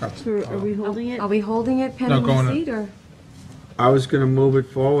 Scott's- Are we holding it? Are we holding it pending going to- receipt, or? I was going to move it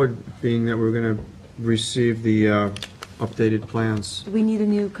forward, being that we're going to receive the updated plans. Do we need a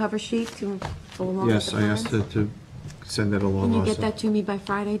new cover sheet to go along with the Yes, I asked her plans? to send that along Can you also. get that to me by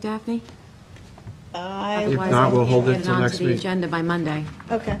Friday, Daphne? I, Otherwise, not, I we'll can't hold it get till onto next the week. agenda by Monday.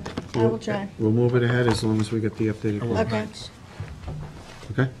 okay, I will try. We'll move it ahead as long as we get the updated plans.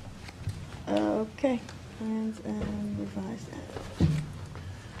 Okay. Okay? Okay, plans and revised.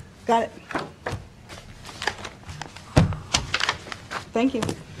 Got it. Thank you.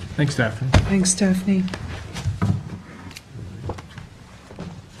 Thanks, Daphne. Thanks, Daphne.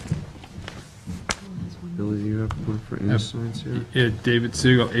 Billy, do you have one for any signs here? Yeah, David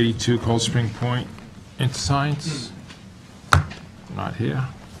Siegel, 82 Cold Spring Point, into signs. Not here.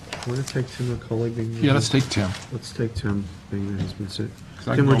 Want to take Tim McCullough? being Yeah, let's take Tim. Let's take Tim, being that he's been sick. 'Cause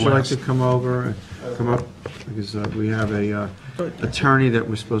I Tim, can would go you like last. to come over, come up? Because we have a attorney that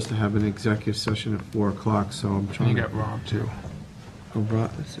we're supposed to have an executive session at 4 o'clock, so I'm And trying you to. got Rob, too. Oh,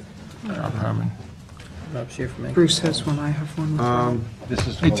 Rob, is it? Rob Herman. Rob's here for me. Bruce has one, I have one. This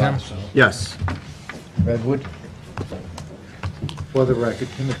is Hey, Tim. Palazzo. Yes. Redwood. For the record,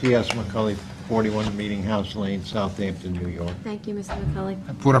 Timothy S. McCully, 41 Meeting House Lane, Southampton, New York. Thank you, Mr. McCully.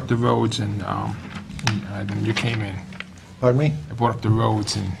 I brought up the roads and then you came in. Pardon me? I brought up the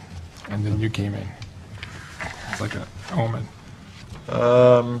roads and then you came in. It's like a omen.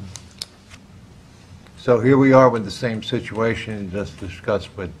 So here we are with the same situation you just discussed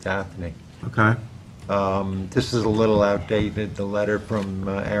with Daphne. Okay, This is a little outdated, the letter from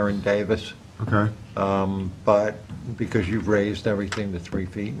Aaron Davis, okay. but because you've raised everything to 3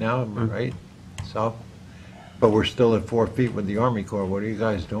 feet now, am I right? So, but we're still at 4 feet with the Army Corps. What are you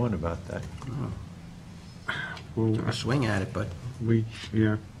guys doing about that? Well, A swing at it, but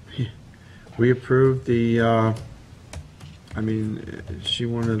yeah, we approved the, she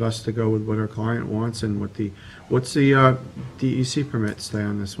wanted us to go with what her client wants and what's the DEC permit stay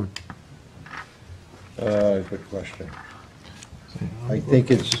on this one? Good question. I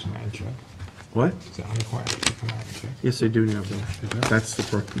think it's, What? Is it unrequired to come out and check? Yes, they do now, Bill. That's the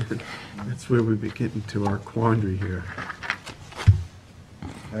permit. That's where we get into our quandary here.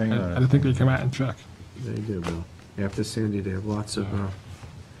 hang I on. don't think they come out and check. They do, Bill. After Sandy, they have lots of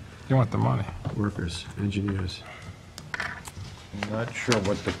You want the money. workers, engineers. I'm not sure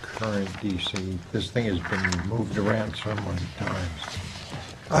what the current DC, this thing has been moved around so many times.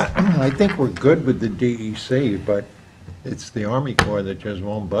 I think we're good with the DEC, but it's the Army Corps that just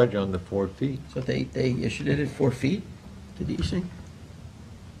won't budge on the 4 feet. So they issued it at 4 feet, the DEC?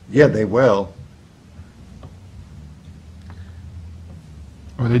 Yeah, they will.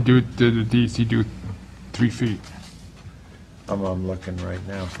 Or they do, did the DEC do 3 feet? I'm looking right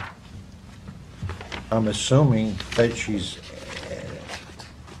now. I'm assuming that she's,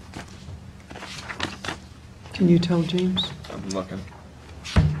 Can you tell, James? I'm looking.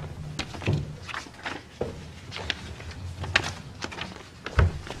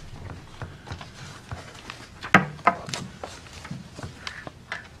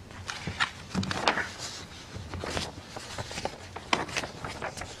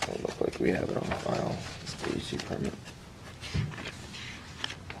 Doesn't look like we have it on file, this DEC permit.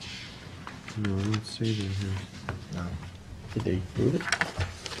 No, I don't see them here. No. Did they approve it?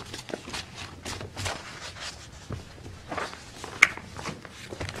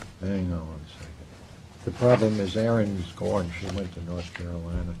 hang on 1 second. The problem is Erin's gone, she went to North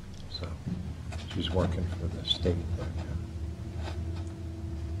Carolina, so she's working for the state there now.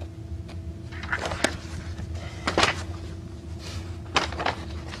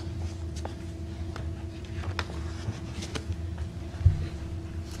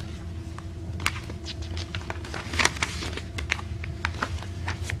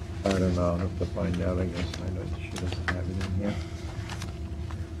 I don't know, I'll have to find out, I guess. I know she doesn't have it in here.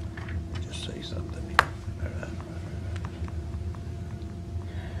 Just say something here.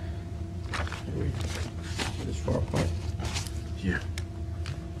 This far apart? Yeah. Is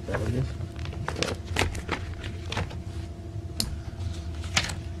that what it is?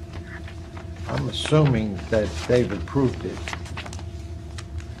 I'm assuming that they've approved it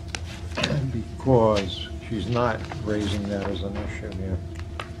because she's not raising that as an issue here.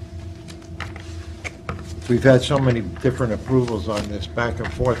 We've had so many different approvals on this back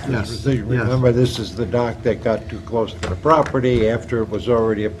and forth. Yes, Remember, this is the dock that got too close to the property after it was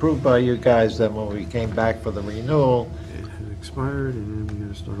already approved by you guys. Then when we came back for the renewal, It had expired, and then we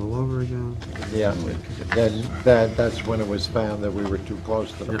gotta start all over again. yeah, then that's when it was found that we were too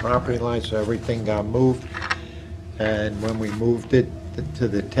close to the property line, so everything got moved. And when we moved it to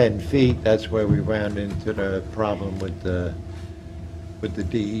the 10 feet, that's where we ran into the problem with the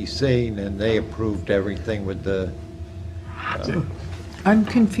DEC, and they approved everything with the, I'm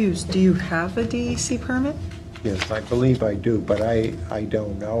confused. Do you have a DEC permit? yes, I believe I do, but I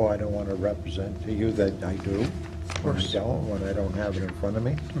don't know. I don't want to represent to you that I do. Or I don't, when I don't have it in front of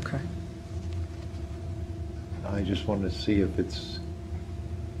me. Okay. I just want to see if it's,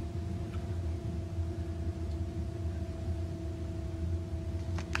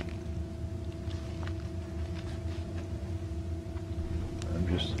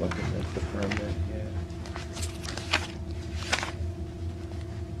 I'm just looking at the permit, yeah.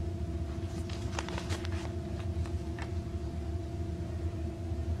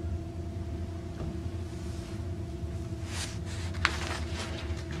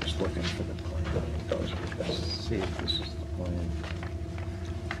 Just looking for the plan that goes with this, see if this is the plan.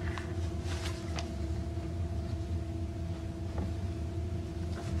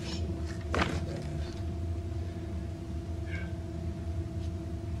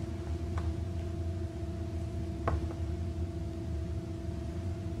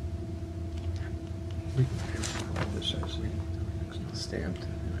 This is Stamped.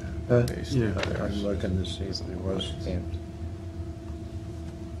 yeah, I'm looking to see if it was stamped.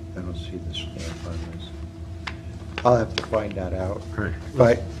 I don't see the stamp on this. I'll have to find that out. Right.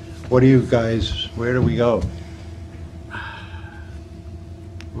 But what do you guys, where do we go?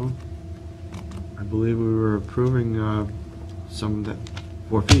 Well, I believe we were approving some that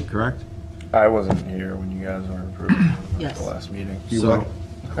 4 feet, correct? I wasn't here when you guys were approving at Yes. the last meeting. You So- what?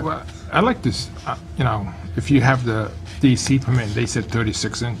 Well, I like this, if you have the DEC permit, they said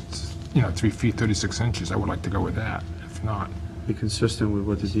 36 inches, 3 feet, 36 inches, I would like to go with that. If not, Be consistent with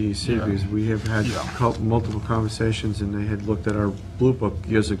what the DEC, Yeah. because we have had Yeah. multiple conversations, and they had looked at our Blue Book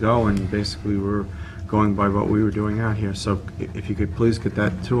years ago, and basically we're going by what we were doing out here. So if you could please get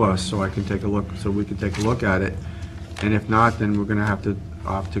that to us, so I can take a look, so we can take a look at it. And if not, then we're gonna have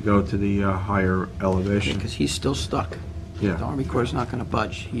to go to the higher elevation. Because he's still stuck. Yeah. The Army Corps is not going to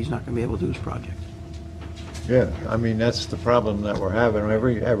budge. He's not going to be able to do his project. Yeah, I mean, that's the problem that we're having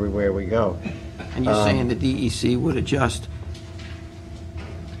everywhere we go. And you're saying the DEC would adjust?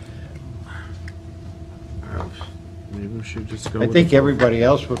 Maybe we should just go I with think the- everybody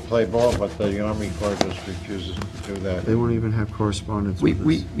else would play ball, but the Army Corps just refuses to do that. They won't even have correspondence with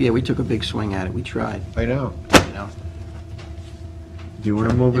us. We took a big swing at it, we tried, I know. you know. Do you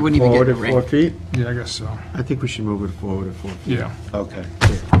want to move They it wouldn't even forward get at in the 4 ring. feet? Yeah, I guess so. I think we should move it forward at 4 feet. Yeah. Okay,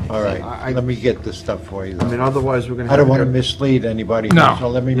 all right. Let me get this stuff for you, I mean, though. otherwise, we're going to I have... don't want to to mislead anybody, No. so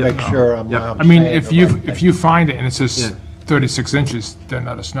let me Yeah, make no. sure I'm Yeah. I mean, saying if the you, right if thing. you find it and it Yeah. says 36 inches, then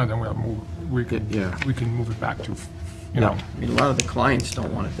let us know, then we'll move, we can, Yeah. we can move it back to, you know, I mean, a lot of the clients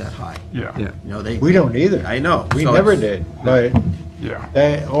don't want it that high. yeah, Yeah. You know, they. We don't either. I know. We so never it's- did, but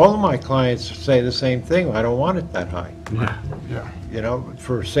yeah, all of my clients say the same thing. I don't want it that high, yeah. you know,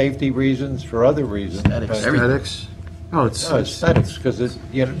 for safety reasons, for other reasons. Aesthetics, but- everything. Aesthetics? Oh, it's... No, aesthetics, because it,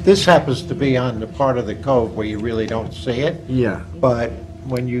 you know, this happens to be on the part of the cove where you really don't see it, Yeah. but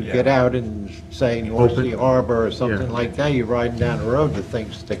when you get out and say North Open. Sea Harbor or Yeah. something like that, you're riding down the road, the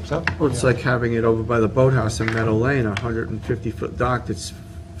thing sticks up. Well, it's like having it over by the boathouse in Meadow Lane, a 150-foot dock that's,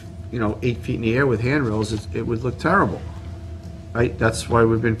 8 feet in the air with handrails. It would look terrible. Right? That's why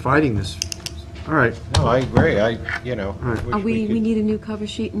we've been fighting this. All right. No, I agree, you know. All right. wish We could- need a new cover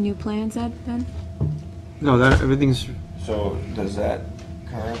sheet and new plans, Ed, then? No, that, everything's, So does that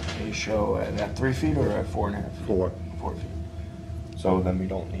currently show at 3 feet or at 4.5? 4. 4 feet. So then we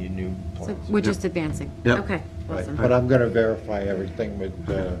don't need new So plans. we're just advancing? Yep. Okay, Right, awesome. but I'm gonna verify everything with,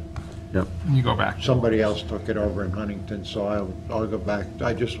 yep. And you go back. somebody else took it over in Huntington, so I'll go back.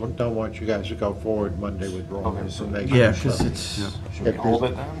 I just don't want you guys to go forward Monday with wrong Okay, so- information. Yeah, so- because it's, Should we hold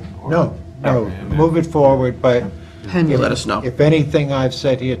it then? or- No, no, Okay. move it forward, but Pending. let us know. if anything I've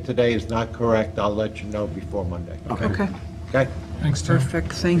said here today is not correct, I'll let you know before Monday. Okay, Okay? Thanks, Tim.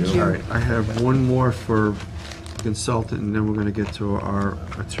 perfect, thank All you. right, I have one more for consultant, and then we're going to get to our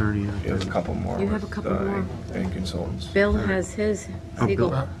attorney. You have a couple more. You have a with, couple more. Bank consultants. Bill has his. Oh, Siegel.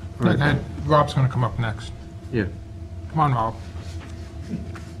 Bill. Okay, Rob's gonna come up next. Yeah. Come on, Rob.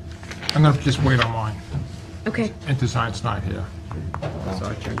 I'm gonna just wait on mine. Okay. And design's not here.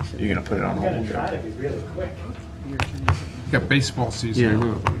 You're gonna put it on hold? You got baseball season. Yeah,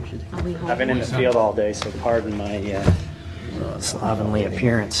 no. Are we I've been in the field all day, so pardon my slovenly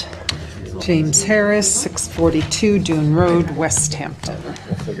appearance. James Harris, 642 Dune Road, West Hampton.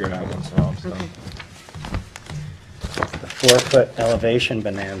 We'll figure it out once Rob's done. The 4-foot elevation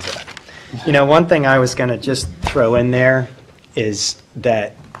bonanza. You know, one thing I was going to just throw in there is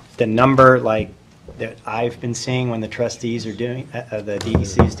that the number, like, that I've been seeing when the trustees are doing, the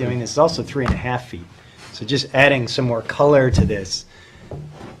DEC is doing this, is also 3.5 feet. So just adding some more color to this,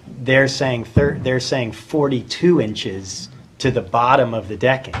 they're saying 42 inches to the bottom of the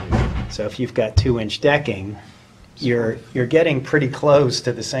decking. So if you've got 2-inch decking, you're getting pretty close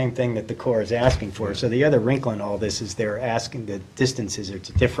to the same thing that the Corps is asking for. So the other wrinkle in all this is they're asking, the distances are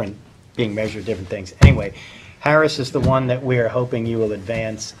different, being measured different things. Anyway, Harris is the one that we are hoping you will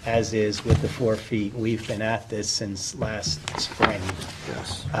advance, as is with the 4 feet. We've been at this since last spring.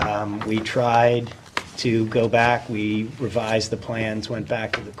 Yes. We tried to go back, we revised the plans, went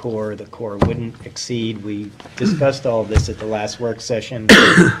back to the Corps wouldn't exceed. We discussed all of this at the last work session,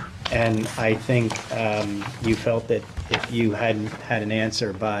 and I think you felt that if you hadn't had an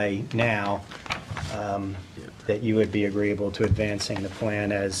answer by now, that you would be agreeable to advancing the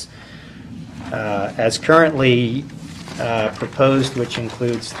plan as currently proposed, which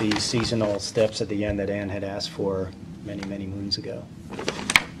includes the seasonal steps at the end that Ann had asked for many, many moons ago.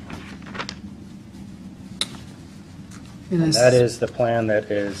 And that is the plan that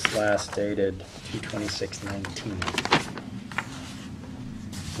is last dated 2/26/19,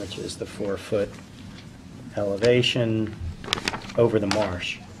 which is the 4-foot elevation over the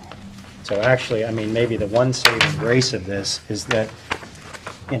marsh. So actually, I mean, maybe the one saving grace of this is that,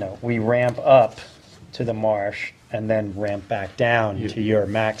 we ramp up to the marsh and then ramp back down to your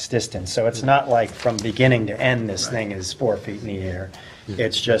max distance. So it's not like from beginning to end, this thing is 4 feet in the air.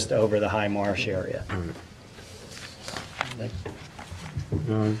 It's just over the high marsh area.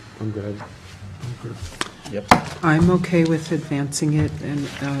 No, I'm good. Yep. I'm okay with advancing it in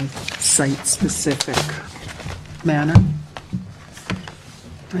a site-specific manner,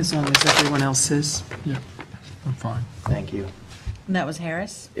 as long as everyone else is. Yeah, I'm fine. Thank you. And that was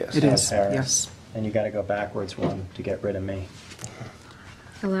Harris? Yes. It is, Harris. yes. And you got to go backwards one to get rid of me.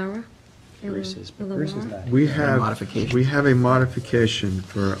 Alara? Bruce is not. We A have, modification. we have a modification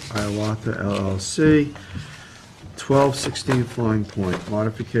for Iwatha LLC, 1216 Flying Point.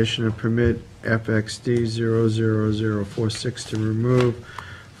 Modification of permit FXD 00046 to remove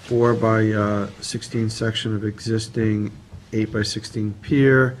 4 by 16 section of existing 8 by 16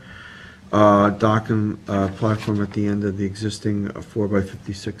 pier, dock and platform at the end of the existing 4 by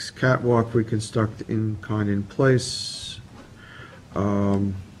 56 catwalk, reconstruct in kind in place,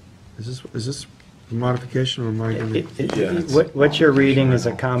 Is this a modification or am I going to? What you're reading is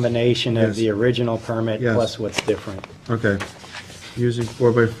a combination of Yes. the original permit Yes. plus what's different. Okay. Using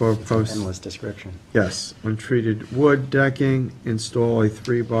 4x4 posts. Endless description. Yes, untreated wood decking, install a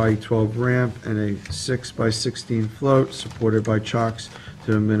 3x12 ramp and a 6x16 float supported by chocks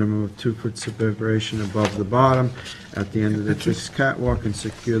to a minimum of 2-foot separation above the bottom at the end of the fixed catwalk, and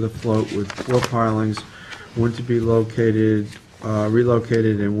secure the float with 4 pilings, one to be relocated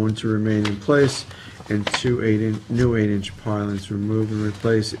and one to remain in place, and 2 new 8-inch pilings. Remove and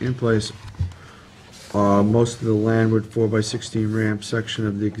replace in place most of the landward 4x16 ramp section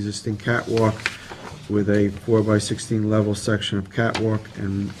of the existing catwalk with a 4x16 level section of catwalk,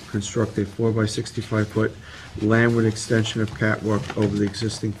 and construct a 4x65-foot landward extension of catwalk over the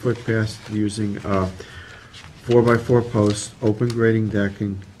existing footpath using 4x4 posts, open grading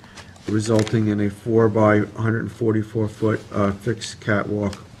decking, resulting in a 4x144-foot fixed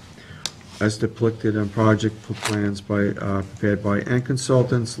catwalk as depicted on project plans prepared by N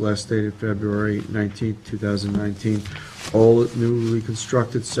Consultants, last dated February 19, 2019. All newly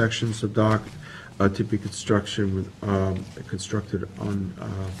constructed sections of dock to be constructed on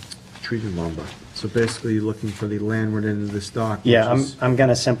treated lumber. So basically, you're looking for the landward end of this dock. Yeah, I'm going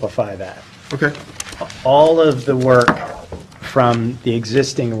to simplify that. Okay. All of the work from the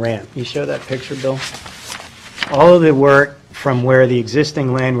existing ramp, you show that picture, Bill? All of the work from where the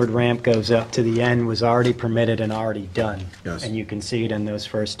existing landward ramp goes up to the end was already permitted and already done. Yes. And you can see it in those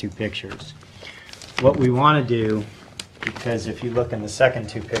first 2 pictures. What we want to do, because if you look in the second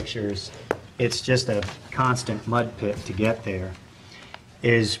 2 pictures, it's just a constant mud pit to get there,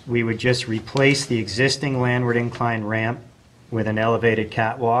 is we would just replace the existing landward incline ramp with an elevated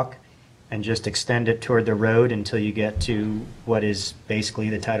catwalk and just extend it toward the road until you get to what is basically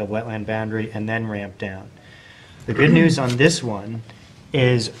the tidal wetland boundary, and then ramp down. The good news on this one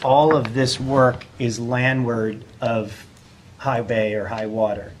is all of this work is landward of high bay or high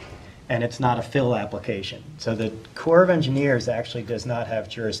water, and it's not a fill application. So the Corps of Engineers actually does not have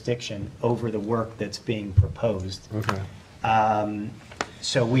jurisdiction over the work that's being proposed. Okay.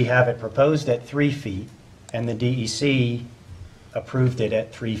 So we have it proposed at 3 feet, and the DEC approved it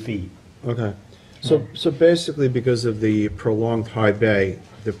at 3 feet. Okay. So basically, because of the prolonged high bay,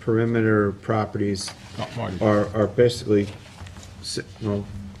 the perimeter properties are basically,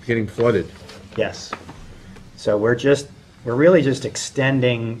 getting flooded. Yes. So we're really just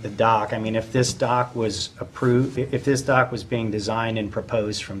extending the dock. I mean, if this dock was approved, if this dock was being designed and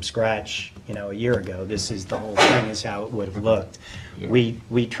proposed from scratch, a year ago, this is the whole thing is how it would have looked. Yeah.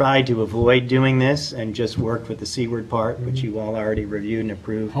 We tried to avoid doing this and just worked with the seaward part, which you all already reviewed and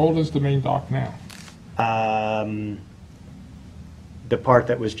approved. How old is the main dock now? The part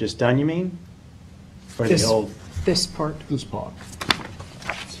that was just done, you mean? Or the old? This part. This part.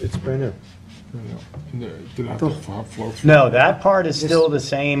 It's brand new. Did it have to flow through? No, that part is still the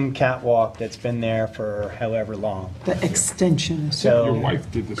same catwalk that's been there for however long. The extension. So- Your wife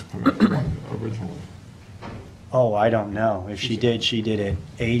did this permit one originally. Oh, I don't know. If she did it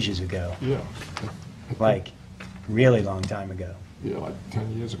ages ago. Yeah. Like, really long time ago. Yeah, like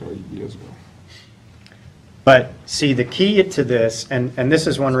 10 years ago, 8 years ago. But see, the key to this, and this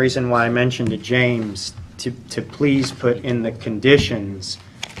is one reason why I mentioned to James to please put in the conditions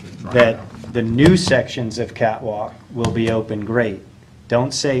that the new sections of catwalk will be open grade.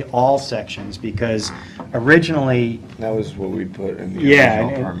 Don't say all sections, because originally, That was what we put in the yeah.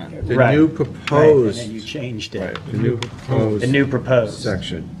 original permit. The right, new right, proposed. and then you changed it. The new proposed. The new proposed.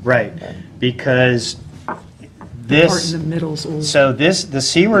 Section. Right, because Part this, in the middle's old. so this, the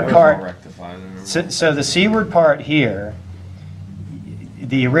seaward That was all part, rectified, I remember. so the seaward part here,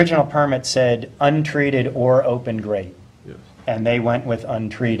 the original permit said untreated or open grate. Yes. And they went with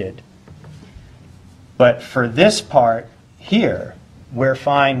untreated. But for this part here, we're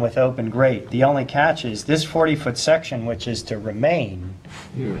fine with open grate. The only catch is this 40-foot section, which is to remain,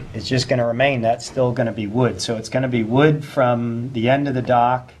 Yeah. is just going to remain. That's still going to be wood. So it's going to be wood from the end of the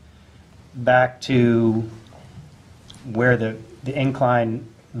dock back to where the incline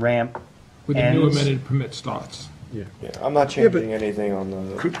ramp With the new ends. amended permit starts. Yeah, I'm not changing anything on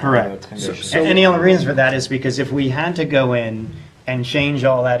the. Correct. conditions. And the only reason for that is because if we had to go in and change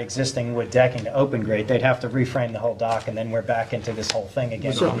all that existing wood decking to open grade, they'd have to reframe the whole dock, and then we're back into this whole thing again.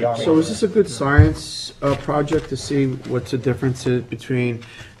 with the Army So is Corps. this a good science project to see what's the difference between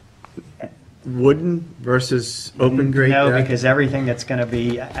wooden versus open grade No, deck? because everything that's going to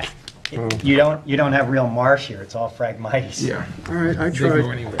be, you don't have real marsh here. It's all phragmites. Yeah. All right, I They go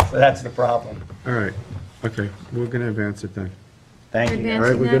tried. anywhere. So that's the problem. All right, okay, we're gonna advance it then. Thank you. All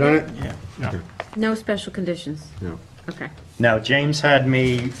right, we good on it? Yeah. Yeah. No special conditions. No. Okay. No, James had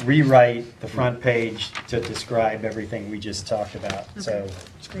me rewrite the front page to describe everything we just talked about, so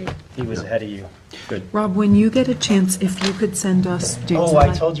Great. he was ahead of you. Good. Rob, when you get a chance, if you could send us James. Oh,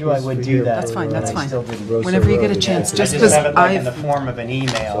 I told you I would do that. That's fine, that's and I fine. still didn't. Whenever you get a chance, I just just because have it like in the I've, form of an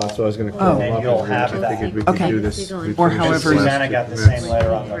email. That's what I was gonna call And him then up. you'll and have I that. figured we could Okay. do this. Or we Or finished however this you- last Susanna got the 50 minutes. same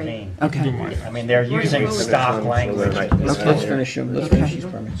letter on Levine. okay. I mean, they're using stock language. Let's finish them, let's finish these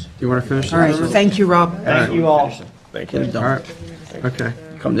permits. Do you want to finish? All right, this? thank you, Rob. Thank you all. Thank Get you. it All done. right, okay.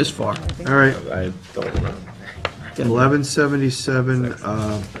 Come this far. All right, I don't know. 1177,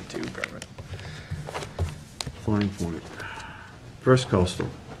 The two permit. Flying Point. First Coastal,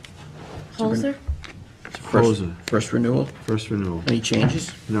 Holzer? Rosa, First renewal, first renewal. any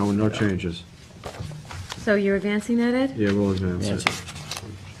changes? No, no changes. So you're advancing that, Ed? Yeah, we'll advance Advance it.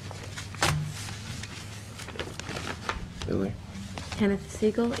 Billy? Kenneth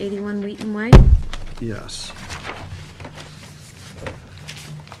Siegel, 81 Wheaton Way? Yes.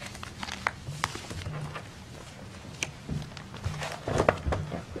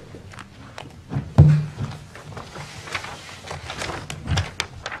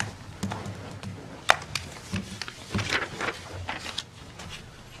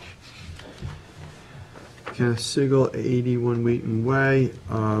 Kenneth Siegel, 81 Wheaton Way.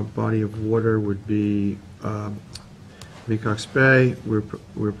 Body of water would be Mecox Bay.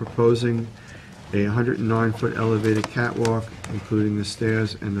 We're proposing a 109-foot elevated catwalk, including the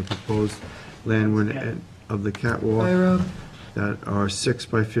stairs and the proposed landward end of the catwalk Bye, Rob. that are 6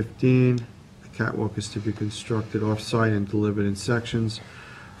 by 15. The catwalk is to be constructed off-site and delivered in sections.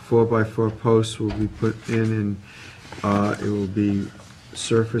 4 by 4 posts will be put in, and it will be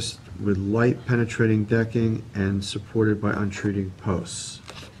surfaced with light penetrating decking and supported by untreated posts.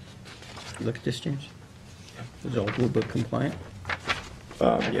 Look at this, James. Is all Blue Book compliant?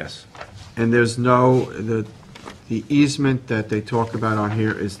 Yes. And there's no, the easement that they talk about on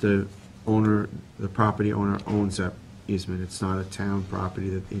here is the owner, the property owner owns that easement. It's not a town property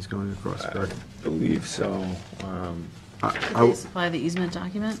that he's going across, I correct? believe so. I- Did I- they supply the easement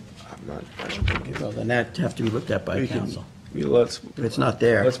document? I don't think it. Well, then that have to be looked at by We can- council. Let's, If it's not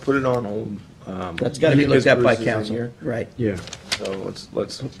there, let's put it on hold. that's gotta be looked at by Bruce is in council. here, Right. Yeah, So let's. put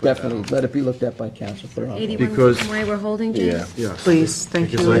that Definitely, on. let it be looked at by council. Put it on hold. 81 Because- Wheaton Way we're holding, Yeah. James? yes. Please,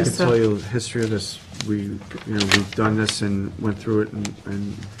 thank you, Because I Lisa. can tell you the history of this. We've done this and went through it,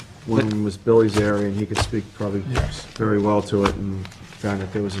 and one of them was Billy's area, and he could speak probably Yes. very well to it, and found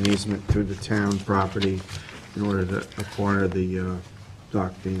that there was an easement through the town property in order to acquire the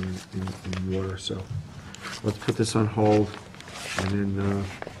dock being in water, so let's put this on hold, and then,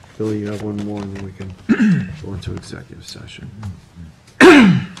 Billy, you have one more, and then we can go into executive session.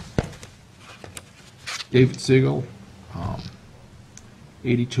 David Siegel,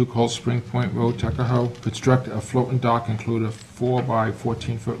 82 Cold Spring Point Road, Tuckahoe. Construct a floating dock, include a 4 by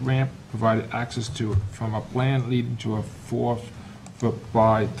 14-foot ramp, provided access to from upland leading to a 4-foot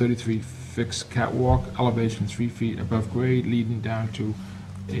by 33 fixed catwalk, elevation 3 feet above grade, leading down to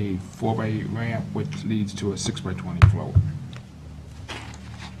a 4 by 8 ramp, which leads to a 6 by 20 float.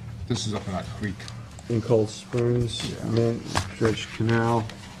 This is up in that creek. In Cold Springs, Dredge Canal.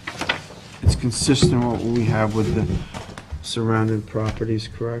 It's consistent with what we have with the surrounding properties,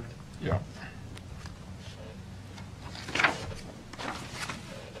 correct? Yeah.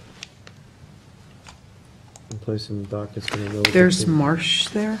 In place in the dock, it's gonna go. There's marsh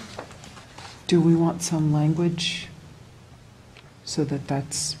there. Do we want some language so that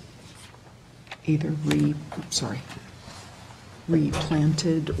that's either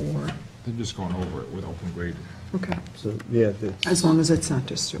replanted or, They're just going over it with open grade. okay, So, yeah, as long as it's not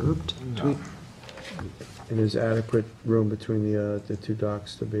disturbed. No. and there's adequate room between the two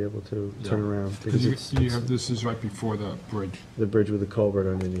docks to be able to turn Yeah. around. Because Because you it's have, this is right before the bridge. the bridge with the culvert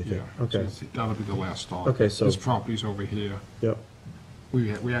underneath Yeah. it. so Okay, it's- That'll be the last stop. Okay, so- This property's over here. yep,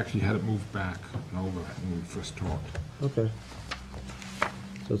 We actually had it moved back and over when we first talked. okay.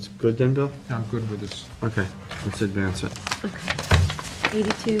 So it's good then, Bill? I'm good with this. Okay, let's advance it. Okay.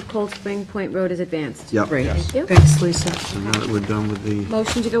 82 Cold Spring Point Road is advanced. Yep. Great, Thank you. thanks, Lisa. So now that we're done with the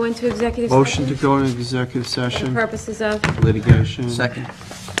Motion to go into executive session? motion to go into executive For session, purposes of, litigation. Second.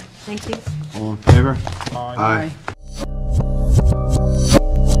 thank you. All in favor? Aye.